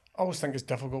 I always think it's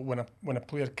difficult when a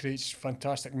player creates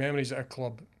fantastic memories at a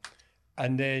club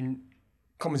and then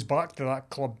comes back to that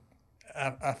club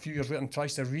a few years later and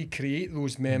tries to recreate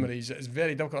those memories. It's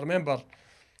very difficult. I remember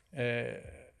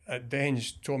at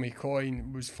Dens, Tommy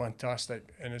Coyne was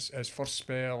fantastic in his first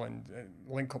spell, and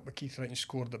link up with Keith Wright and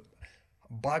scored a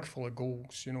bag full of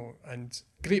goals, and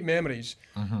great memories.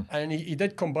 And he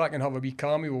did come back and have a wee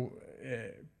cameo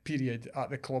period at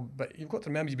the club, but you've got to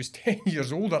remember he was 10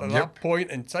 years older at that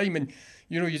point in time, and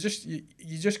you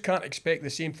just can't expect the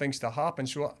same things to happen.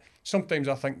 So sometimes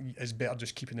I think it's better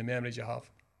just keeping the memories you have.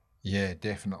 Yeah,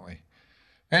 definitely.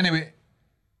 Anyway,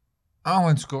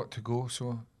 Alan's got to go,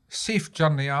 so safe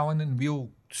journey, Alan, and we'll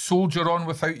soldier on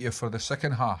without you for the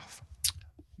second half.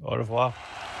 Au revoir.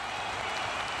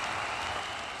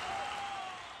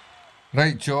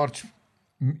 Right, George,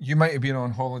 you might have been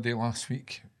on holiday last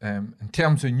week. In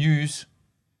terms of news,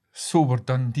 so were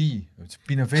Dundee. It's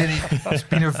been a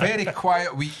very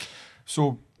quiet week.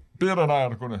 So Bear and I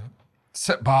are going to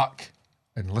sit back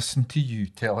and listen to you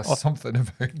tell us something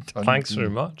about Dundee. Thanks very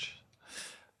much.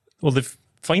 Well, they've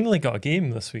finally got a game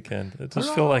this weekend. It does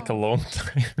feel like a long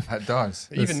time. It does.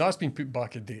 Even that's been put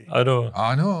back a day. I know.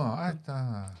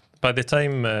 By the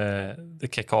time they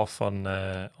kick off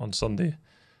on Sunday,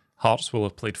 Hearts will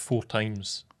have played 4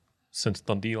 times since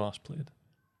Dundee last played.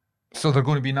 So they're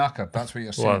going to be knackered, that's what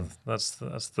you're saying? Well,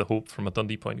 that's the hope from a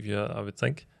Dundee point of view, I would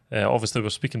think. Obviously, we're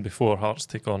speaking before Hearts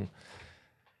take on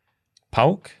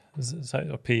PAOK. Is that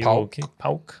a PAOK?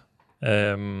 PAOK.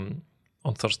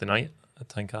 On Thursday night at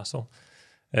Tynecastle.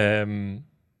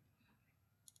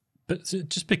 But it'd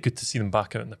just be good to see them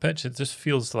back out on the pitch. It just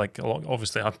feels like a lot.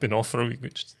 Obviously, I've been off for a week,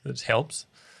 which helps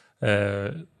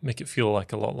make it feel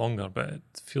like a lot longer. But it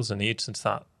feels an age since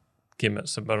that game at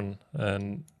St Mirren,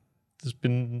 and there's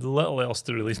been little else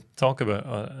to really talk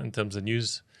about in terms of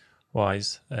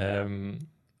news-wise.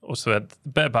 Also, had a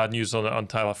bit of bad news on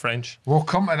Tyler French. We'll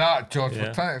come to that, George.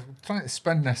 We're trying to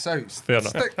spin this out. Stick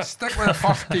with the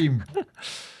first team.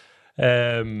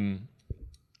 In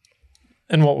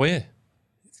what way?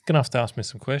 You're going to have to ask me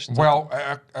some questions. Well,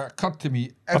 it occurred to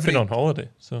me... I've been on holiday.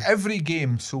 So every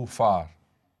game so far,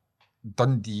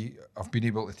 Dundee have been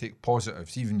able to take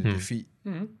positives, even the defeat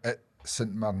at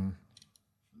St Mirren.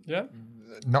 Yeah.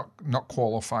 Not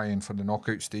qualifying for the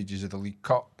knockout stages of the League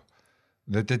Cup.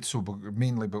 They did so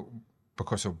mainly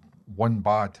because of one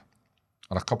bad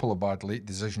or a couple of bad late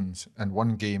decisions in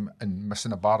one game and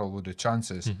missing a barrel load of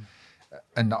chances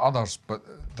in the others. But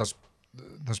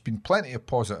there's been plenty of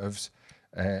positives.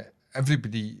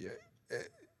 Everybody,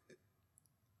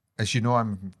 as you know,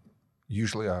 I'm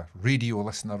usually a radio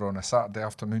listener on a Saturday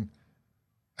afternoon.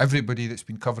 Everybody that's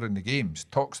been covering the games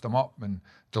talks them up, and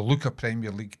the look of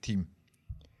Premier League team.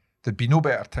 There'd be no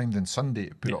better time than Sunday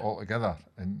to put it all together.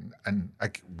 And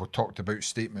we talked about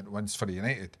statement wins for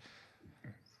United.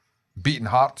 Beating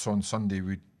Hearts on Sunday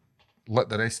would let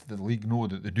the rest of the league know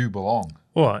that they do belong.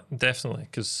 Oh, definitely,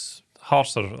 because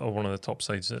Hearts are one of the top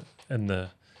sides in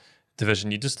the division.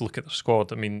 You just look at their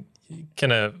squad. I mean, you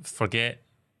kind of forget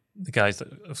the guys that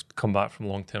have come back from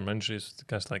long-term injuries, the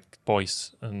guys like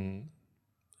Boyce and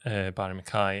Barry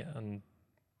Mackay and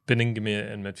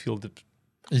Beningame in midfield.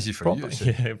 Easy for you to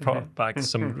say. Brought back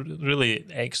some really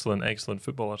excellent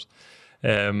footballers.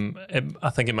 I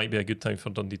think it might be a good time for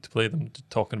Dundee to play them,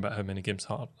 talking about how many games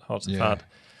Hearts have had.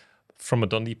 From a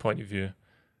Dundee point of view,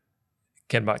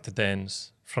 getting back to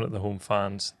Dens, in front of the home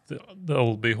fans,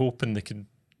 they'll be hoping they can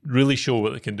really show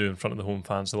what they can do in front of the home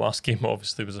fans. The last game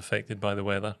obviously was affected by the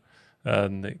weather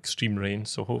and the extreme rain,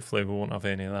 so hopefully we won't have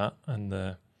any of that, and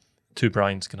the two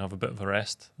Bryans can have a bit of a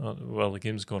rest while the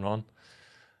game's going on.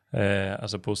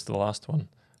 As opposed to the last one.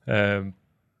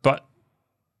 But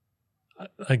I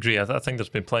agree. I think there's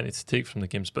been plenty to take from the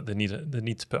games, but they need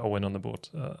to put a win on the board.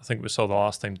 I think we saw the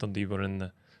last time Dundee were in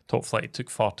the top flight. It took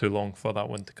far too long for that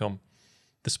win to come,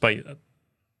 despite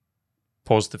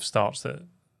positive starts that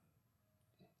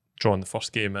drawing the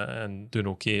first game and doing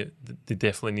okay. They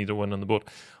definitely need a win on the board.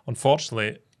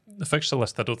 Unfortunately, the fixture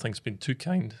list I don't think has been too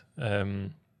kind.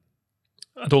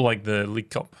 I don't like the League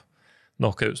Cup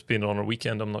knockouts being on a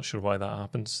weekend. I'm not sure why that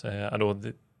happens. I know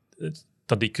that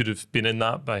Dundee could have been in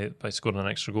that by scoring an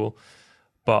extra goal,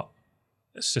 but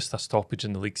it's just a stoppage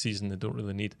in the league season they don't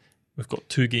really need. We've got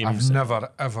two games. I've never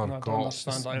ever got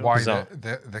why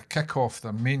the kick off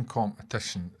the main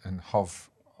competition and have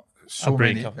so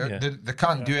many. They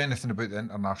can't do anything about the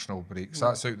international breaks.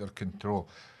 That's out of their control.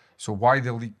 So why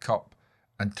the League Cup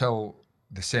until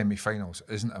the semi-finals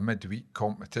isn't a midweek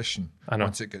competition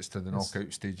once it gets to the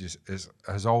knockout stages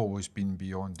has always been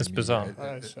beyond. It's bizarre.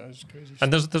 It's crazy.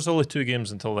 And there's only 2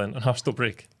 games until then, and Arsenal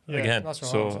break again. That's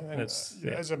what so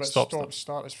it's a bit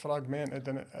stop-start. It's fragmented,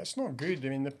 and it's not good. I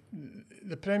mean,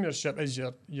 the Premiership is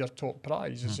your top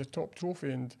prize, it's your top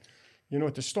trophy, and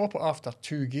to stop it after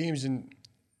 2 games, and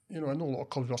I know a lot of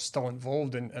clubs are still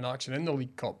involved in action in the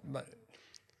League Cup, but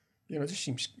it just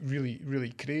seems really,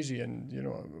 really crazy, and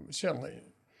certainly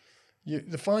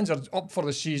the fans are up for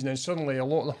the season, and suddenly a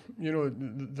lot of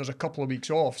there's a couple of weeks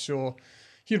off. So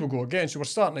here we go again. So we're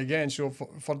starting again. So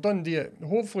for Dundee,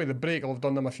 hopefully the break will have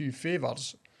done them a few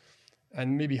favours,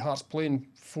 and maybe Hearts playing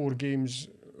 4 games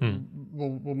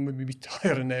will maybe be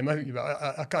tiring them out.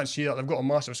 But I can't see that. They've got a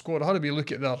massive squad. How do we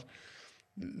look at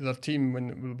their team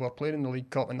when we were playing in the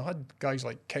League Cup, and they had guys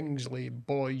like Kingsley,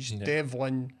 Boyce,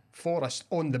 Devlin, Forrest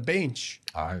on the bench.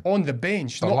 On the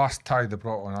bench. The last tie they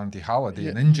brought on Andy Halliday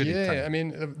in injury time. Yeah, I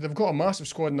mean, they've got a massive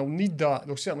squad, and they'll need that.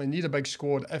 They'll certainly need a big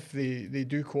squad if they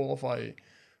do qualify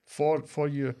for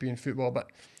European football.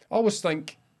 But I always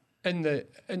think in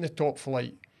the top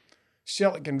flight,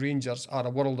 Celtic and Rangers are a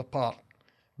world apart.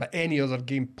 But any other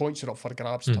game points it up for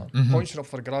grabs. Points it up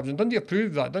for grabs. And Dundee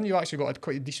approved that. Dundee actually got a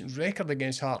quite a decent record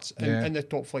against Hearts in the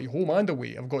top flight, home and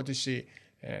away, I've got to say.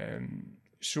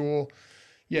 So,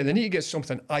 yeah, they need to get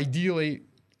something. Ideally,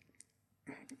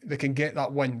 they can get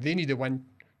that win. They need a win.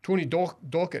 Tony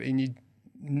Docherty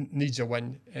needs a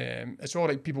win. It's all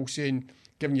right, people saying,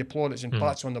 giving you plaudits and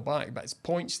pats on the back, but it's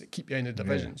points that keep you in the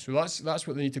division. So that's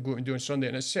what they need to go out and do on Sunday.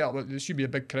 And it's set up, there should be a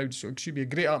big crowd, so it should be a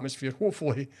great atmosphere.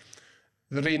 Hopefully,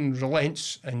 the rain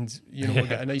relents, and we'll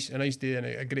get a nice day and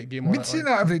a great game on it. We've seen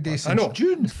that every day since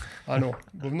June. I know.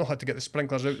 We've not had to get the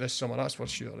sprinklers out this summer, that's for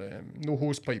sure. No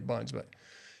hosepipe bans, but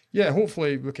yeah,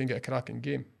 hopefully we can get a cracking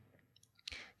game.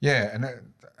 Yeah, and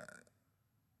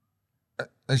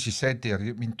as you said there,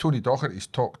 I mean, Tony Docherty's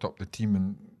talked up the team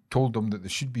and told them that they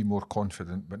should be more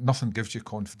confident, but nothing gives you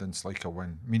confidence like a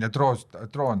win. I mean, a draw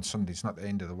on Sunday's not the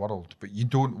end of the world, but you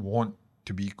don't want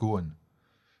to be going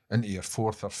into your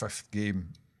 4th or 5th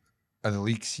game of the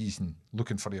league season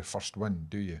looking for your first win,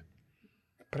 do you?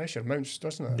 Pressure mounts,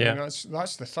 doesn't it? Yeah. I mean,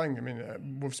 that's the thing. I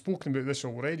mean, we've spoken about this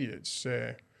already. It's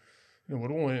we're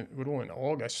only in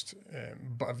August,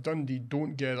 but if Dundee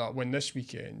don't get that win this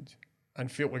weekend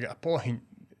and fail to get a point,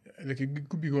 they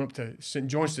could be going up to St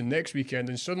Johnstone next weekend,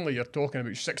 and suddenly you're talking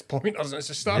about 6 pointers, and it's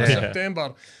the start of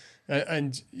September,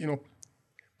 and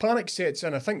panic sets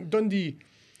in. I think Dundee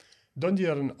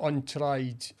are an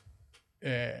untried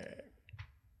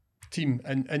team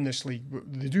in this league.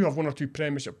 They do have 1 or 2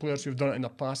 Premiership players who've done it in the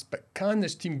past, but can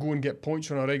this team go and get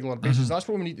points on a regular basis? That's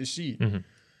what we need to see.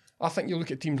 I think you look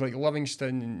at teams like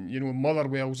Livingston and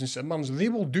Motherwells and St Mirren's, they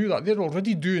will do that. They're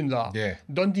already doing that. Yeah.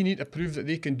 Dundee need to prove that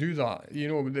they can do that.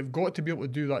 They've got to be able to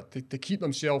do that to keep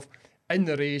themselves in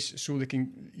the race, so they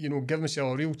can give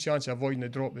themselves a real chance of avoiding the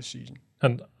drop this season.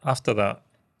 And after that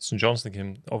St Johnstone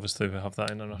game, obviously we have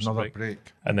that international break,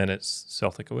 and then it's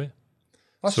Celtic away.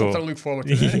 That's something to look forward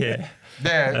to. Yeah.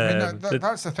 I mean,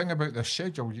 that's the thing about the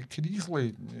schedule. You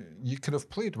could have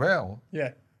played well.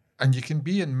 Yeah. And you can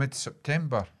be in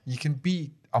mid-September. You can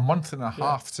be a month and a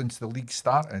half since the league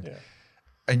started,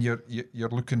 and you're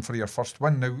looking for your first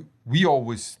win. Now, we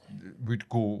always would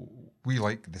go. We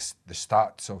like the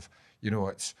stats of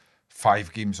it's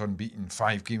 5 games unbeaten,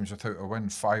 5 games without a win,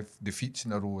 5 defeats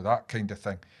in a row, that kind of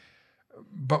thing.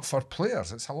 But for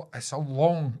players, it's a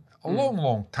long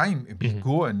time to be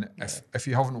going if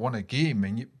you haven't won a game,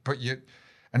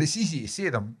 and it's easy to say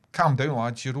to them, calm down,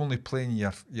 lads, you're only playing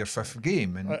your 5th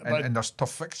game, and there's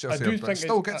tough fixtures there, but it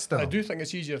still gets to them. I do think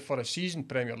it's easier for a seasoned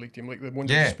Premier League team, like the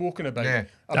ones we've spoken about. If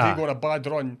they go on a bad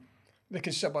run, they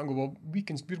can sit back and go, well, we're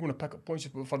going to pick up points.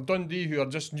 But for Dundee, who are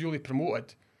just newly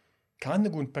promoted, can they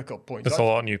go and pick up points? With a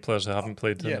lot of new players that haven't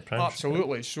played in the Premiership.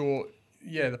 Absolutely. So,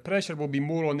 the pressure will be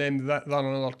more on them than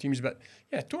on other teams. But,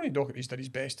 Tony Docherty's did his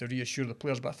best to reassure the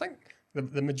players. But I think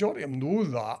the majority of them know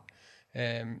that.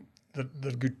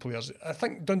 They're good players. I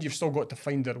think Dundee have still got to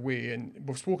find their way, and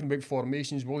we've spoken about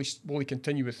formations. Will he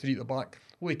continue with 3 at the back?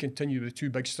 Will he continue with 2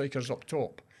 big strikers up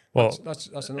top? Well,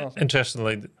 that's enough.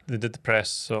 Interestingly, they did the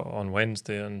press on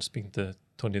Wednesday, and speaking to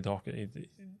Tony Docherty,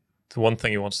 the one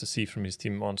thing he wants to see from his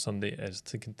team on Sunday is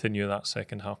to continue that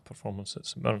second half performance at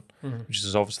St Mirren, which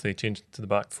is obviously changed to the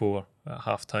back 4 at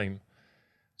half time.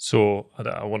 So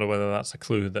I wonder whether that's a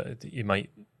clue that he might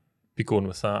be going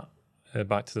with that.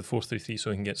 Back to the 4-3-3, so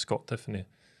he can get Scott Tiffany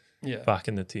back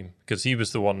in the team, because he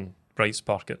was the one bright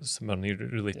spark at St Mirren. He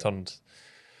really turned,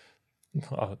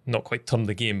 not quite turned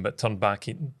the game, but turned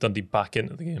Dundee back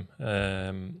into the game,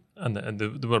 and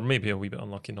they were maybe a wee bit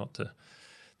unlucky not to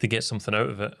get something out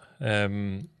of it.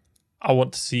 I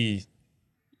want to see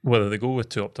whether they go with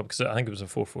 2 up top, because I think it was a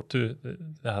 4-4-2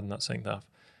 that they had in that second half.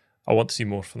 I want to see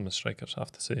more from the strikers, I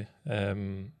have to say.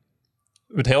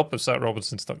 It would help if Zach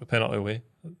Robinson stuck the penalty away,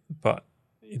 but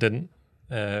he didn't.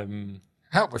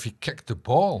 Help if he kicked the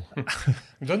ball.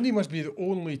 Dundee must be the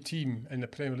only team in the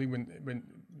Premier League when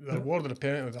they're awarded a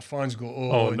penalty, their fans go,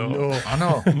 "Oh no!" I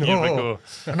know. Here we go.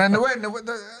 And then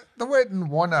they went and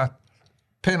won a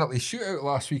penalty shootout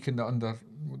last week in their under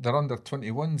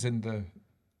 21s in the.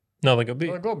 No, they got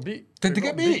beat. They got beat. Did they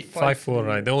get beat? 5-4,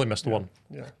 right. They only missed 1.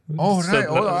 Yeah. Oh, right.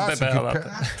 So That's a good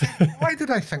penalty. Why did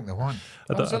I think they won?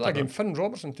 That game, Finn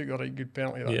Robertson took a right good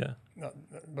penalty.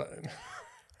 But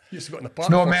he used to go in the park.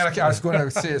 It's no America. I was going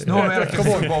to say it's no American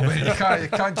football, but you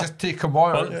can't just take them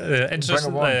on.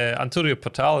 Interesting. Antonio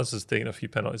Portales has taken a few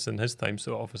penalties in his time,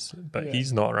 so obviously, but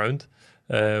he's not around.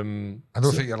 I don't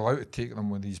think you're allowed to take them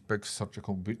with these big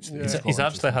surgical boots. He's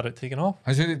actually had it taken off.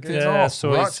 Has he taken it off?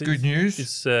 So that's good news.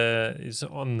 He's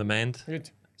on the mend. Good.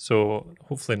 So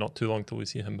hopefully not too long till we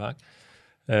see him back.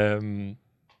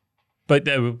 But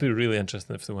it would be really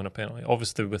interesting if they win a penalty.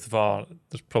 Obviously with VAR,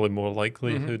 there's probably more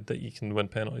likelihood that you can win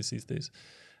penalties these days.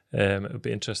 It would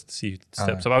be interesting to see who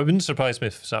steps up. I wouldn't surprise me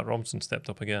if Zach Robinson stepped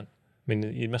up again. I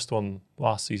mean, he missed one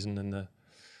last season in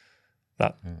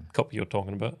that cup you're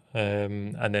talking about,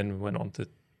 and then went on to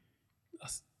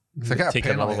if they get a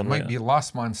penalty, it might be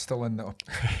last man still in the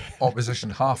opposition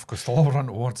half, because they'll all run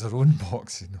towards their own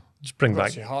box, Just bring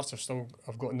back. Hearts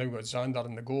have got Xander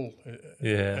in the goal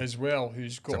as well,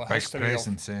 who's got a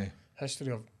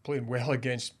history of playing well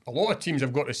against a lot of teams,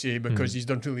 I've got to say, because he's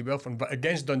done really well for them. But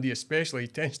against Dundee especially, he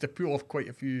tends to pull off quite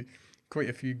a few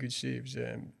good saves.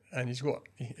 And I think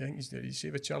he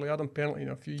saved a Charlie Adam penalty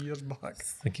a few years back.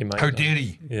 I think he might. How dare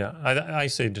he? Yeah, I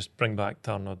say just bring back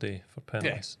Tarn O'Day for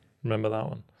penalties. Remember that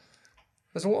one?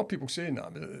 There's a lot of people saying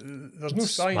that, but there's no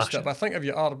science to it. But I think if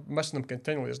you are missing them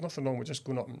continually, there's nothing wrong with just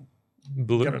going up and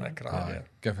giving it a crack.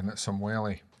 Giving it some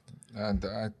welly. And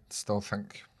I still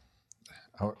think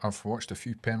I've watched a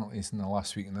few penalties in the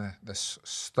last week, and this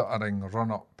stuttering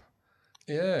run up,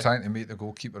 trying to make the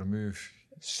goalkeeper move.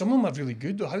 Some of them are really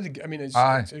good though.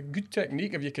 It's a good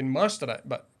technique if you can master it.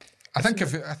 But I think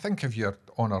if you're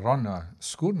on a run,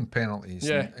 scoring penalties,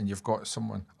 and you've got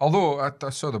someone. Although I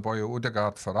saw the boy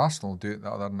Odegaard for Arsenal do it the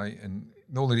other night, and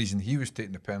the only reason he was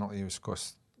taking the penalty was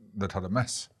because they'd had a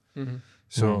miss. Mm-hmm.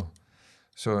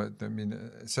 So I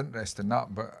mean, it's interesting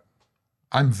that, but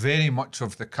I'm very much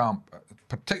of the camp,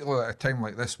 particularly at a time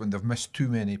like this when they've missed too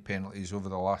many penalties over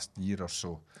the last year or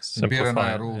so. Bear and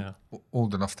I are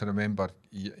old enough to remember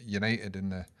United in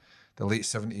the late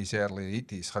 70s, early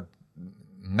 80s had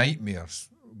nightmares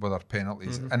with our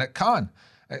penalties, and it can.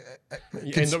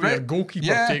 You end up with your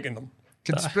goalkeeper taking them.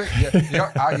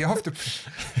 You have to.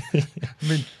 I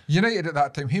mean, United at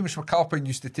that time, Hamish McAlpine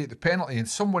used to take the penalty, and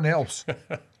someone else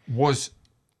was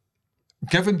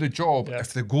given the job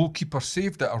if the goalkeeper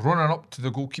saved it, of running up to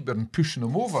the goalkeeper and pushing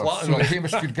him over so that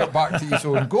Hamish could get back to his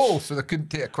own goal, so they couldn't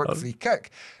take a quick free kick.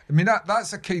 I mean,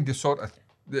 that's the kind of sort of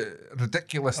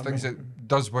ridiculous things it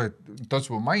does with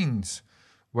minds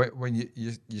when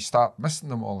you start missing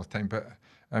them all the time. But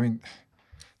I mean,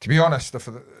 to be honest, if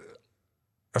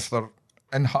they're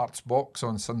in Hearts' box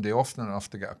on Sunday often enough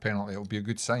to get a penalty, it'll be a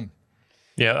good sign.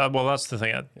 Yeah, well, that's the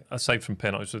thing. Aside from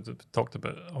penalties, we've talked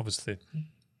about, obviously,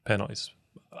 penalties.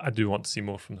 I do want to see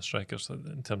more from the strikers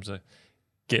in terms of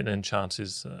getting in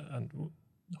chances and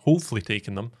hopefully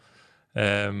taking them.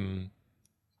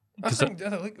 I think they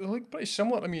look pretty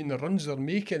similar. I mean, the runs they're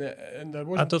making, and there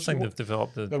wasn't. I don't think they've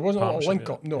developed there wasn't a lot of link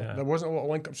up. No, there wasn't a lot of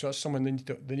link up. So that's something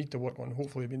they need to work on.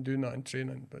 Hopefully, they've been doing that in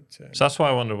training. But so that's why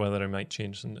I wonder whether they might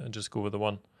change and just go with the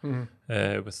one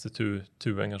with the two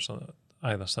wingers on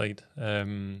either side.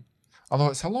 Although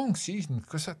it's a long season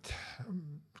because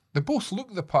they both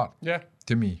look the part.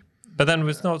 To me. But then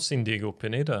we've not seen Diego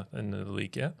Pineda in the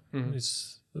league yet,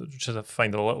 which I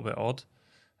find a little bit odd.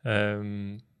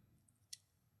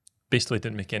 Basically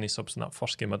didn't make any subs in that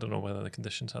first game. I don't know whether the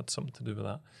conditions had something to do with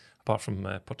that, apart from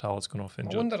Portales going off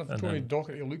injured. I wonder if Tony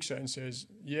Docherty looks at it and says,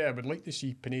 I would like to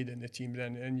see Pineda in the team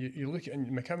then. And you look at it, and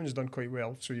McKinnon's done quite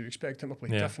well, so you expect him to play.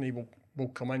 Tiffany will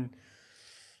come in.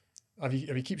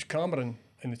 If he keeps Cameron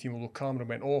in the team, although Cameron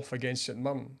went off against St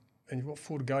Mirren, and you've got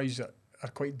four guys that are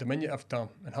quite diminutive to him,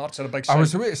 and Hearts are a big side. I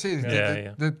was about to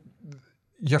say,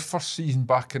 your first season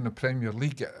back in the Premier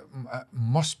League, it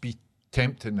must be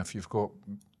tempting if you've got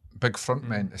big front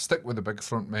men to stick with the big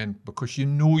front men, because you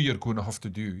know you're going to have to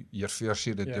do your fair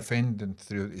share of defending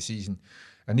throughout the season,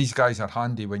 and these guys are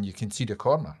handy when you concede a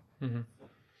corner.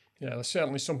 Yeah, there's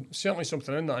certainly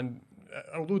something in that, and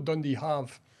although Dundee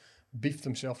have beefed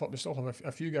themselves up, they still have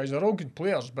a few guys. They're all good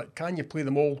players, but can you play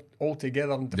them all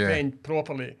together and defend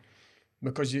properly?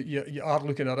 Because you are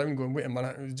looking around going, wait a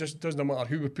minute, it just doesn't matter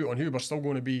who we put on who, we're still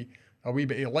going to be a wee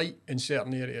bit light in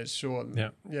certain areas. So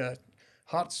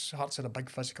Hearts are a big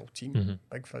physical team,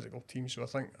 So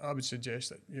I would suggest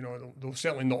that they'll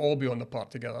certainly not all be on the park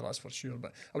together, that's for sure.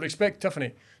 But I would expect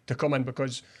Tiffany to come in,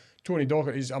 because Tony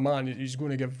Docherty is a man. He's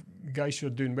going to give guys who are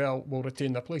doing well will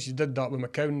retain their place. He did that with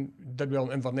McCown. Did well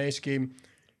in Inverness game,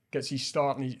 gets his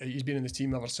start, and he's been in the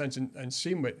team ever since. And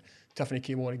same with Tiffany,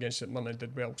 came on against St Mirren and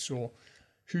did well. So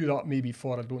who that may be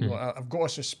for, I don't know. I've got a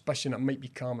suspicion it might be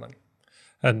Cameron.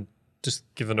 And just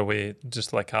giving away,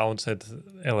 just like Alan said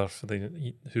earlier, for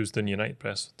who's doing United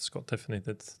press, Scott Tiffany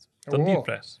did Dundee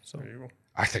press. So there you go.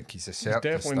 I think he's a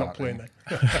certain. He's definitely not playing now.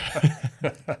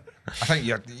 I think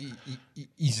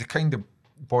he's the kind of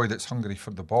boy that's hungry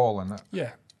for the ball, and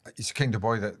he's the kind of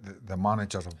boy that the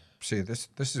manager will say, this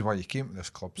is why you came to this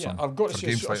club, son. I've got to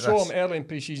say, I saw him early in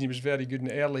pre-season. He was very good in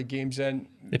the early games. In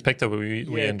he picked up a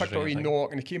wee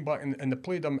knock, and he came back and they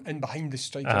played him in behind the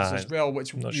strikers as well,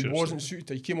 which he wasn't suited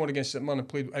to. He came on against St Mirren and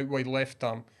played out wide left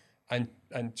arm, and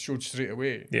showed straight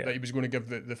away that he was going to give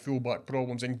the full-back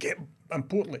problems, and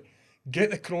importantly,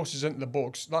 get the crosses into the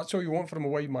box. That's all you want from a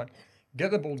wide man. Get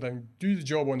the ball down, do the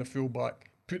job on the full-back,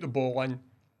 put the ball in,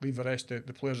 leave the rest of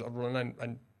the players that are running in,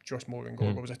 and Josh Mulligan got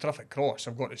it. It was a terrific cross,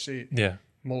 I've got to say. Yeah.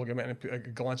 Mulligan went and put a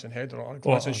glancing header on it, a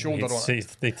glancing shoulder on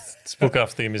it. They spoke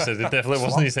after him, he said it definitely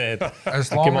wasn't his head.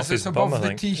 As long as it's above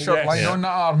the t-shirt line on the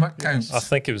arm, it counts. I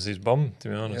think it was his bum, to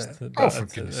be honest. Oh, for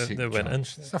goodness sake, went in.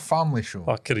 It's a family show.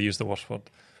 I could have used the worst word.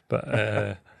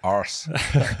 But arse.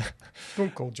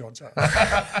 Don't call George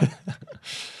that.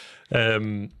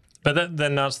 But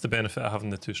then that's the benefit of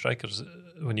having the two strikers.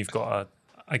 When you've got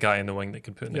a guy in the wing that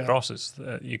can put in the crosses.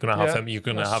 You're going to have him. You're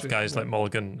going to have guys like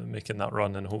Mulligan making that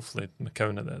run, and hopefully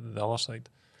McCown at the other side.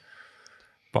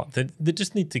 But they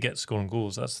just need to get scoring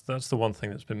goals. That's the one thing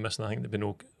that's been missing. I think they've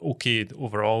been okay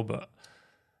overall, but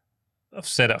I've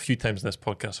said it a few times in this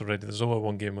podcast already. There's only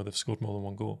one game where they've scored more than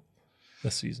one goal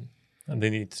this season, and they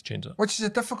need to change that. Which is a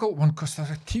difficult one because they're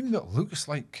a team that looks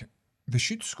like they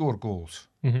should score goals.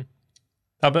 Mm-hmm.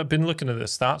 I've been looking at the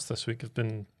stats this week. I've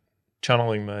been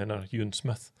channeling my inner Ewan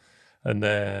Smith, and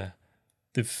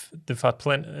they've had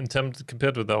plenty in terms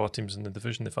compared with the other teams in the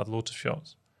division. They've had loads of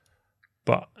shots,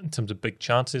 but in terms of big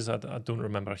chances, I don't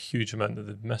remember a huge amount that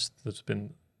they've missed. There's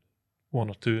been one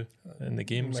or two in the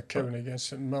games. McCown against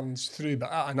St Mirren's through,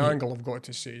 but at an angle, I've got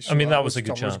to say. So I mean, that was a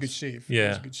good chance. That was a good save. Yeah, it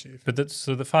was a good save. But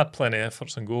so they've had plenty of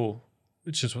efforts on goal,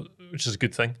 which is a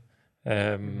good thing.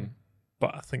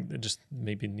 But I think they just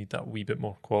maybe need that wee bit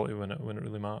more quality when it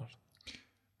really matters.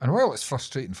 And while it's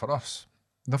frustrating for us,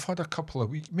 they've had a couple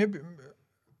of weeks. Maybe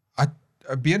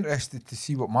I'd be interested to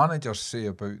see what managers say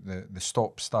about the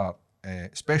stop-start,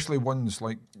 especially ones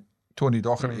like Tony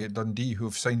Docherty at Dundee, who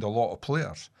have signed a lot of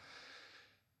players.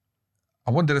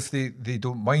 I wonder if they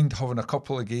don't mind having a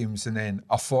couple of games and then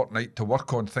a fortnight to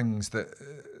work on things that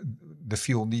they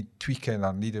feel need tweaking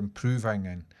or need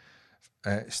improving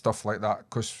and stuff like that.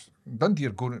 Because Dundee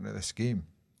are going into this game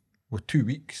with 2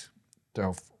 weeks to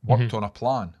have worked on a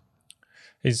plan.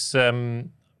 He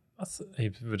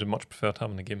would have much preferred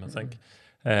having a game, I think.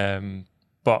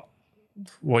 But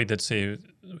what he did say,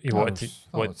 he wanted to.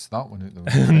 It's that one out the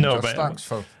way. No, but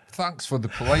thanks for the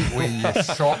polite way you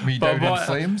shot me down in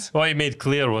flames. What he made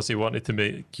clear was he wanted to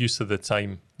make use of the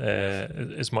time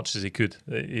as much as he could.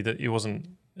 It wasn't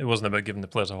about giving the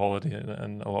players a holiday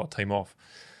and a lot of time off.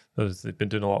 They've been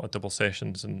doing a lot of double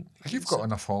sessions, and you've got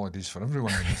enough holidays for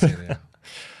everyone in this area.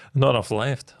 Not enough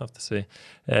left, I have to say.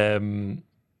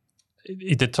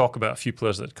 He did talk about a few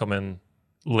players that had come in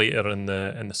later in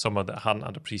the summer that hadn't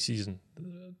had a pre-season,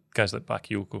 guys like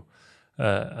Bakayoko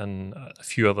and a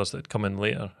few others that had come in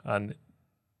later, and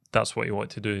that's what he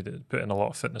wanted to do, put in a lot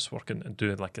of fitness work and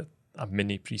do like a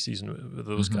mini pre-season with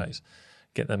those guys,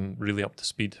 get them really up to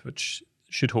speed, which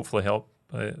should hopefully help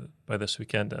by this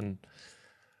weekend. And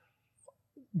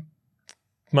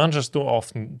managers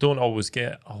don't always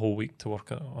get a whole week to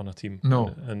work on a team.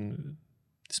 No. And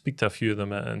speak to a few of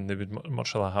them, and they would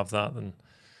much rather have that than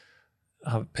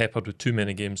have it peppered with too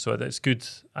many games. So it's good,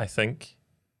 I think,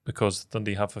 because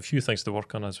Dundee have a few things to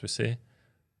work on, as we say.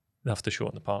 They have to show it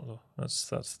in the park, though. That's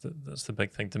the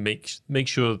big thing, to make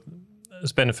sure,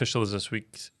 as beneficial as this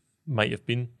week might have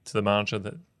been to the manager,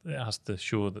 that it has to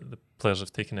show that the players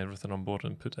have taken everything on board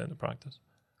and put it into practice.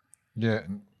 Yeah,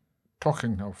 and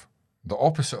talking of the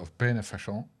opposite of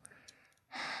beneficial,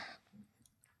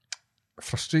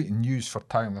 frustrating news for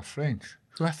Tyler French,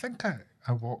 who I think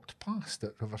I walked past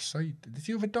at Riverside. Did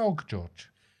you have a dog, George?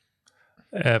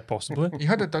 Possibly. He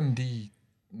had a Dundee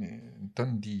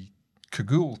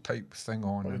cagoule type thing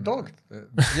on. A dog?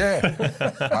 Yeah.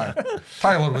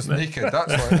 Tyler was naked.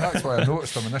 That's why I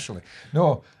noticed him initially.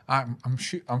 No, I'm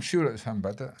sure it was him,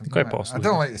 but quite possibly. I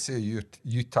don't like to say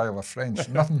you Tyler French.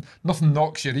 Nothing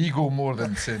knocks your ego more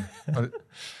than saying,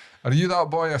 are you that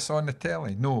boy I saw on the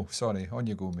telly? No, sorry. On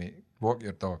you go, mate. Walk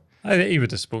your dog. He would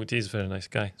have spoken to you. He's a very nice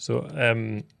guy. So,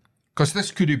 because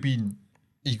this could have been,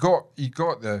 he got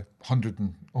the 100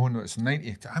 and it's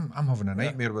 90. I'm having a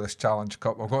nightmare with this Challenge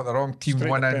Cup. I've got the wrong team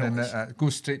winning and it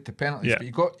goes straight to penalties. Yeah.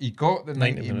 But he got the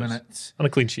 90 minutes on a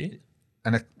clean sheet.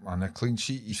 And a clean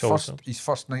sheet. His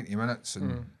first 90 minutes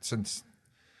since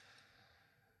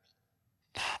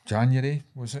January,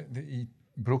 was it, that he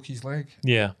broke his leg?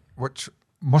 Yeah. Which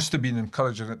must have been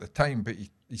encouraging at the time, but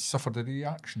he suffered a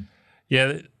reaction.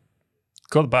 Yeah,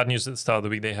 got the bad news at the start of the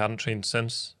week. They hadn't trained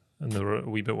since, and they were a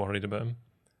wee bit worried about him.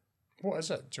 What is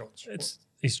it, George?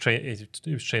 He was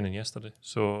training yesterday,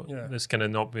 so it's kind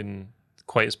of not been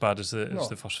quite as bad as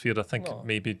the first fear. I think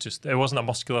maybe just it wasn't a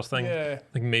muscular thing. Yeah.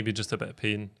 I think maybe just a bit of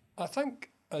pain. I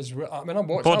think as well. I mean, I'm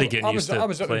watching. Body getting used to I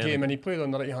was at playing. the game and he played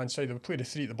on the right hand side. They played a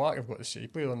three at the back. I've got to say, he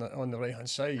played on the right hand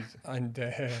side and.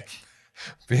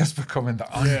 Bear's becoming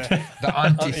the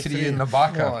anti-3 in the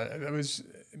back. No, it was,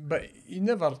 but he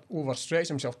never overstretched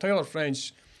himself. Tyler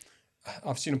French,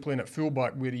 I've seen him playing at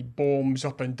fullback where he bombs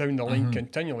up and down the line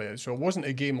continually. So it wasn't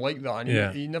a game like that,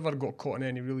 and he never got caught in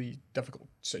any really difficult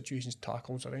situations,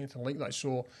 tackles or anything like that.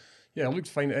 So it looked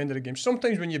fine at the end of the game.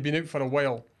 Sometimes when you've been out for a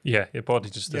while, your body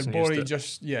just isn't used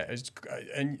to it.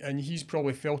 And he's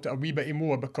probably felt it a wee bit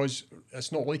more because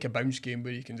it's not like a bounce game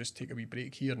where you can just take a wee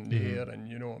break here and there and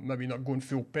maybe not going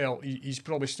full pelt. He's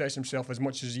probably stretched himself as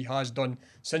much as he has done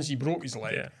since he broke his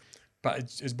leg.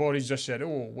 But his body's just said,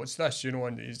 "Oh, what's this?"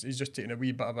 And he's just taking a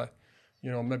wee bit of a,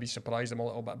 maybe surprised him a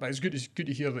little bit. But it's good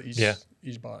to hear that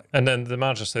he's back. And then the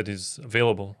manager said he's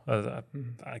available.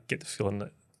 I get the feeling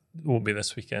that it won't be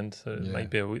this weekend. It might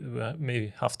be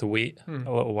maybe have to wait a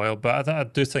little while. But I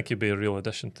do think he'd be a real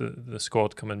addition to the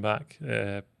squad coming back,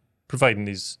 providing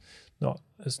it's not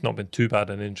been too bad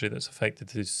an injury that's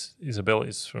affected his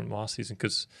abilities from last season,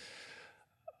 because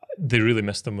they really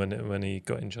missed him when he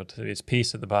got injured. His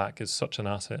pace at the back is such an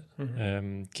asset,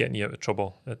 getting you out of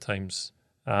trouble at times.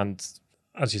 And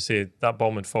as you say, that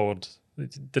Ballman forward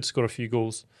did score a few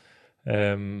goals.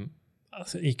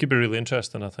 He could be really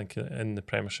interesting, I think, in the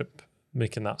Premiership,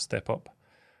 making that step up.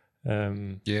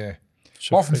 I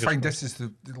often find this is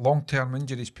the long-term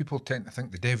injuries. People tend to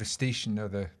think the devastation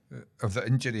of the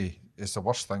injury is the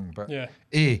worst thing, but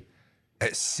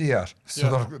it's sore,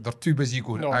 so they're too busy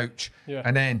going ouch.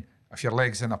 And then if your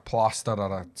leg's in a plaster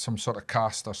or some sort of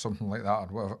cast or something like that,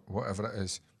 or whatever it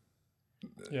is,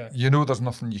 there's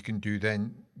nothing you can do.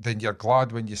 Then you're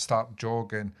glad when you start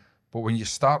jogging. But when you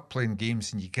start playing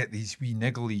games and you get these wee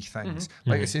niggly things,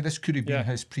 like I say, this could have been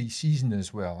his pre-season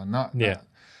as well, and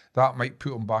that might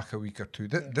put him back a week or two.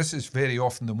 This is very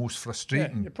often the most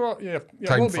frustrating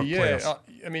time for players.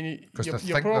 I mean,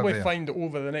 you'll probably find that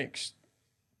over the next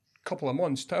couple of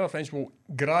months, Tyler French will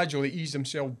gradually ease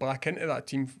himself back into that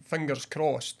team, fingers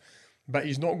crossed, but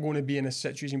he's not going to be in a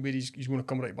situation where he's going to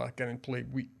come right back in and play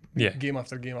game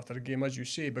after game after game, as you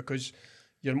say, because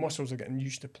your muscles are getting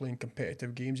used to playing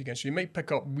competitive games again. So you might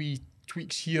pick up wee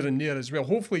tweaks here and there as well.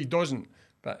 Hopefully he doesn't,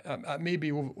 but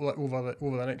maybe over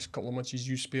the next couple of months he's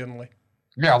used sparingly.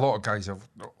 Yeah, a lot of guys have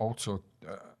also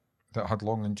that had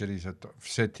long injuries have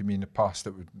said to me in the past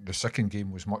that the second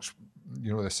game was much,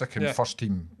 the second first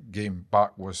team game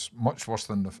back was much worse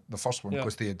than the first one,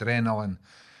 because the adrenaline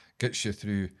gets you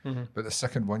through. But the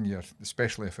second one,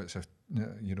 especially if it's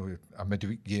a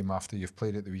midweek game after you've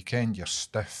played at the weekend, you're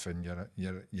stiff and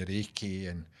you're achy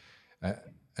and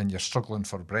you're struggling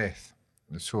for breath.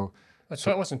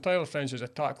 Listen, Tyler French is a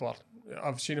tackler.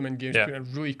 I've seen him in games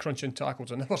putting really crunching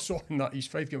tackles. I never saw him in that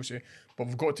East 5 game, but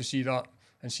we've got to see that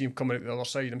and see him coming out the other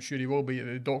side. I'm sure he will be.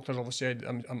 The doctors have said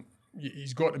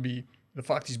he's got to be, the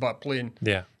fact he's back playing,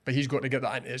 but he's got to get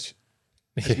that into his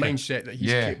mindset that he's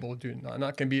capable of doing that, and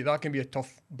that can be a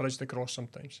tough bridge to cross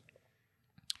sometimes.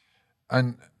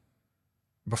 And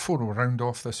before we round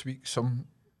off this week, some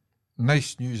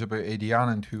nice news about Eddie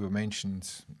Anand, who we mentioned,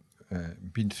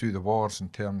 been through the wars in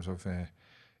terms of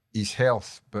his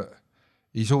health, but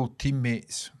his old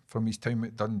teammates from his time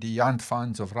at Dundee and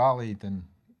fans have rallied, and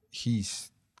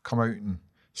he's come out and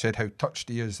said how touched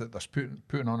he is that they're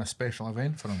putting on a special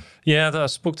event for him. Yeah, I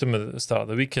spoke to him at the start of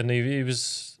the week, and he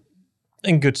was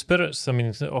in good spirits. I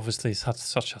mean, obviously he's had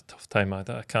such a tough time. I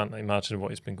can't imagine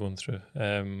what he's been going through.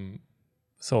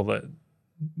 So that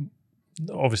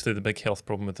obviously the big health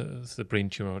problem with the brain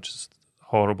tumour, which is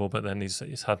horrible, but then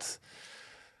he's had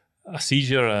a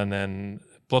seizure and then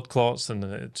blood clots, and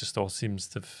it just all seems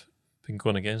to have been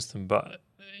going against him. But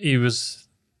he was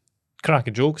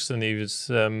cracking jokes, and he was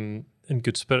in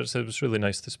good spirits. It was really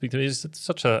nice to speak to him. He's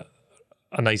such a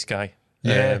nice guy.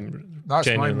 Yeah, that's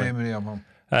genuinely my memory of him.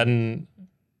 And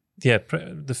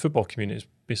the football community is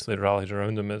basically rallied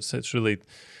around him. It's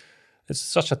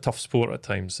such a tough sport at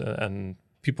times, and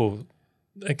people,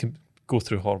 it can go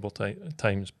through horrible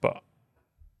times, but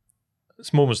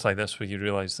it's moments like this where you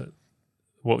realise that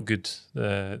what good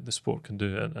the sport can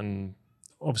do. And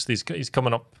obviously he's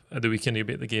coming up at the weekend. He'll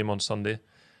be at the game on Sunday,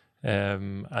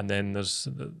 and then there's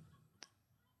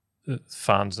the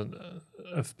fans that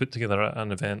have put together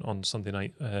an event on Sunday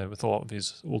night with a lot of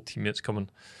his old teammates coming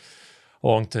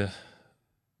along to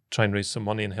try and raise some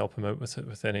money and help him out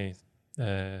with any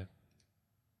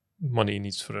money he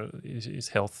needs for his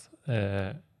health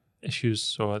issues.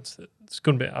 So it's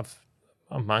going to be.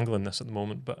 I'm mangling this at the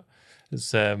moment, but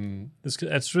it's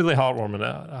really heartwarming,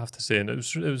 I have to say, and it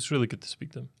was really good to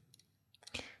speak to him.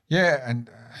 Yeah, and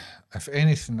if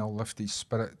anything will lift his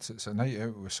spirits, it's a night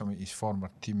out with some of his former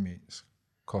teammates,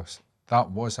 because that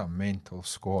was a mental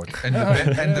squad in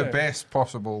the best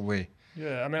possible way.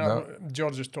 Yeah, I mean,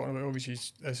 George is talking about obviously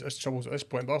his troubles at this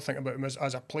point, but I think about him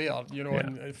as a player,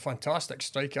 and a fantastic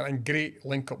striker and great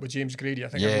link up with James Grady. I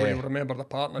think everybody will remember the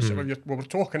partnership. We were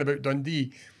talking about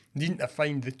Dundee needing to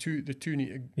find the two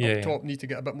top need to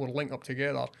get a bit more link up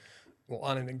together. Well,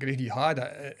 Anand and Grady had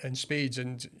it in spades,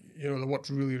 and they worked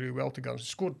really, really well together.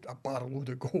 Scored a barload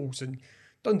of goals, and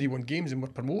Dundee won games and were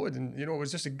promoted. And it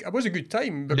was a good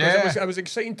time, because it was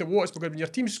exciting to watch, because when your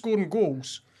team's scoring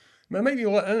goals, I might be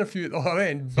letting in a few at the other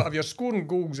end, but if you're scoring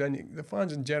goals, then the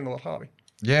fans in general are happy.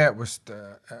 Yeah, it was.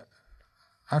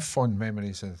 I've fond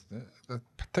memories of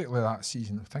particularly that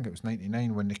season. I think it was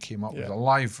 99 when they came up with a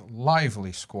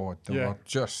lively squad. They were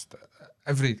just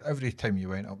every time you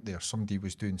went up there, somebody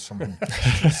was doing something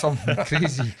something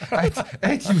crazy.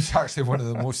 Eddie was actually one of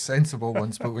the most sensible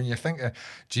ones. But when you think of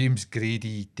James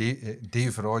Grady,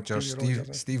 Dave Rogers,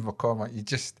 Steve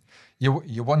McCormack,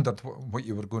 you wondered what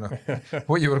you were going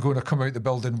to come out the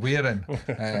building wearing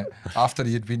after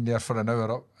you'd been there for an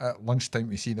hour up at lunchtime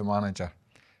to see the manager.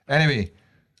 Anyway,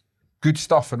 good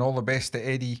stuff, and all the best to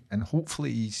Eddie, and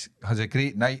hopefully he has a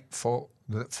great night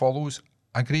that follows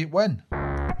a great win.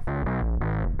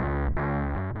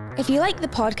 If you like the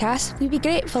podcast, we'd be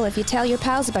grateful if you tell your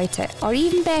pals about it, or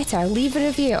even better, leave a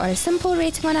review or a simple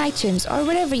rating on iTunes or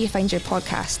wherever you find your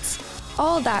podcasts.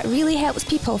 All that really helps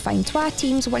people find Twa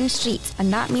Teams One Street,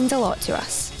 and that means a lot to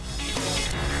us.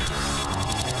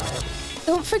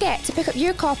 Don't forget to pick up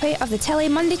your copy of The Tilly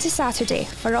Monday to Saturday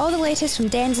for all the latest from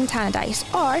Dens and Tannadice,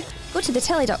 or go to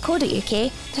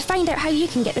thetilly.co.uk to find out how you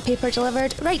can get the paper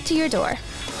delivered right to your door.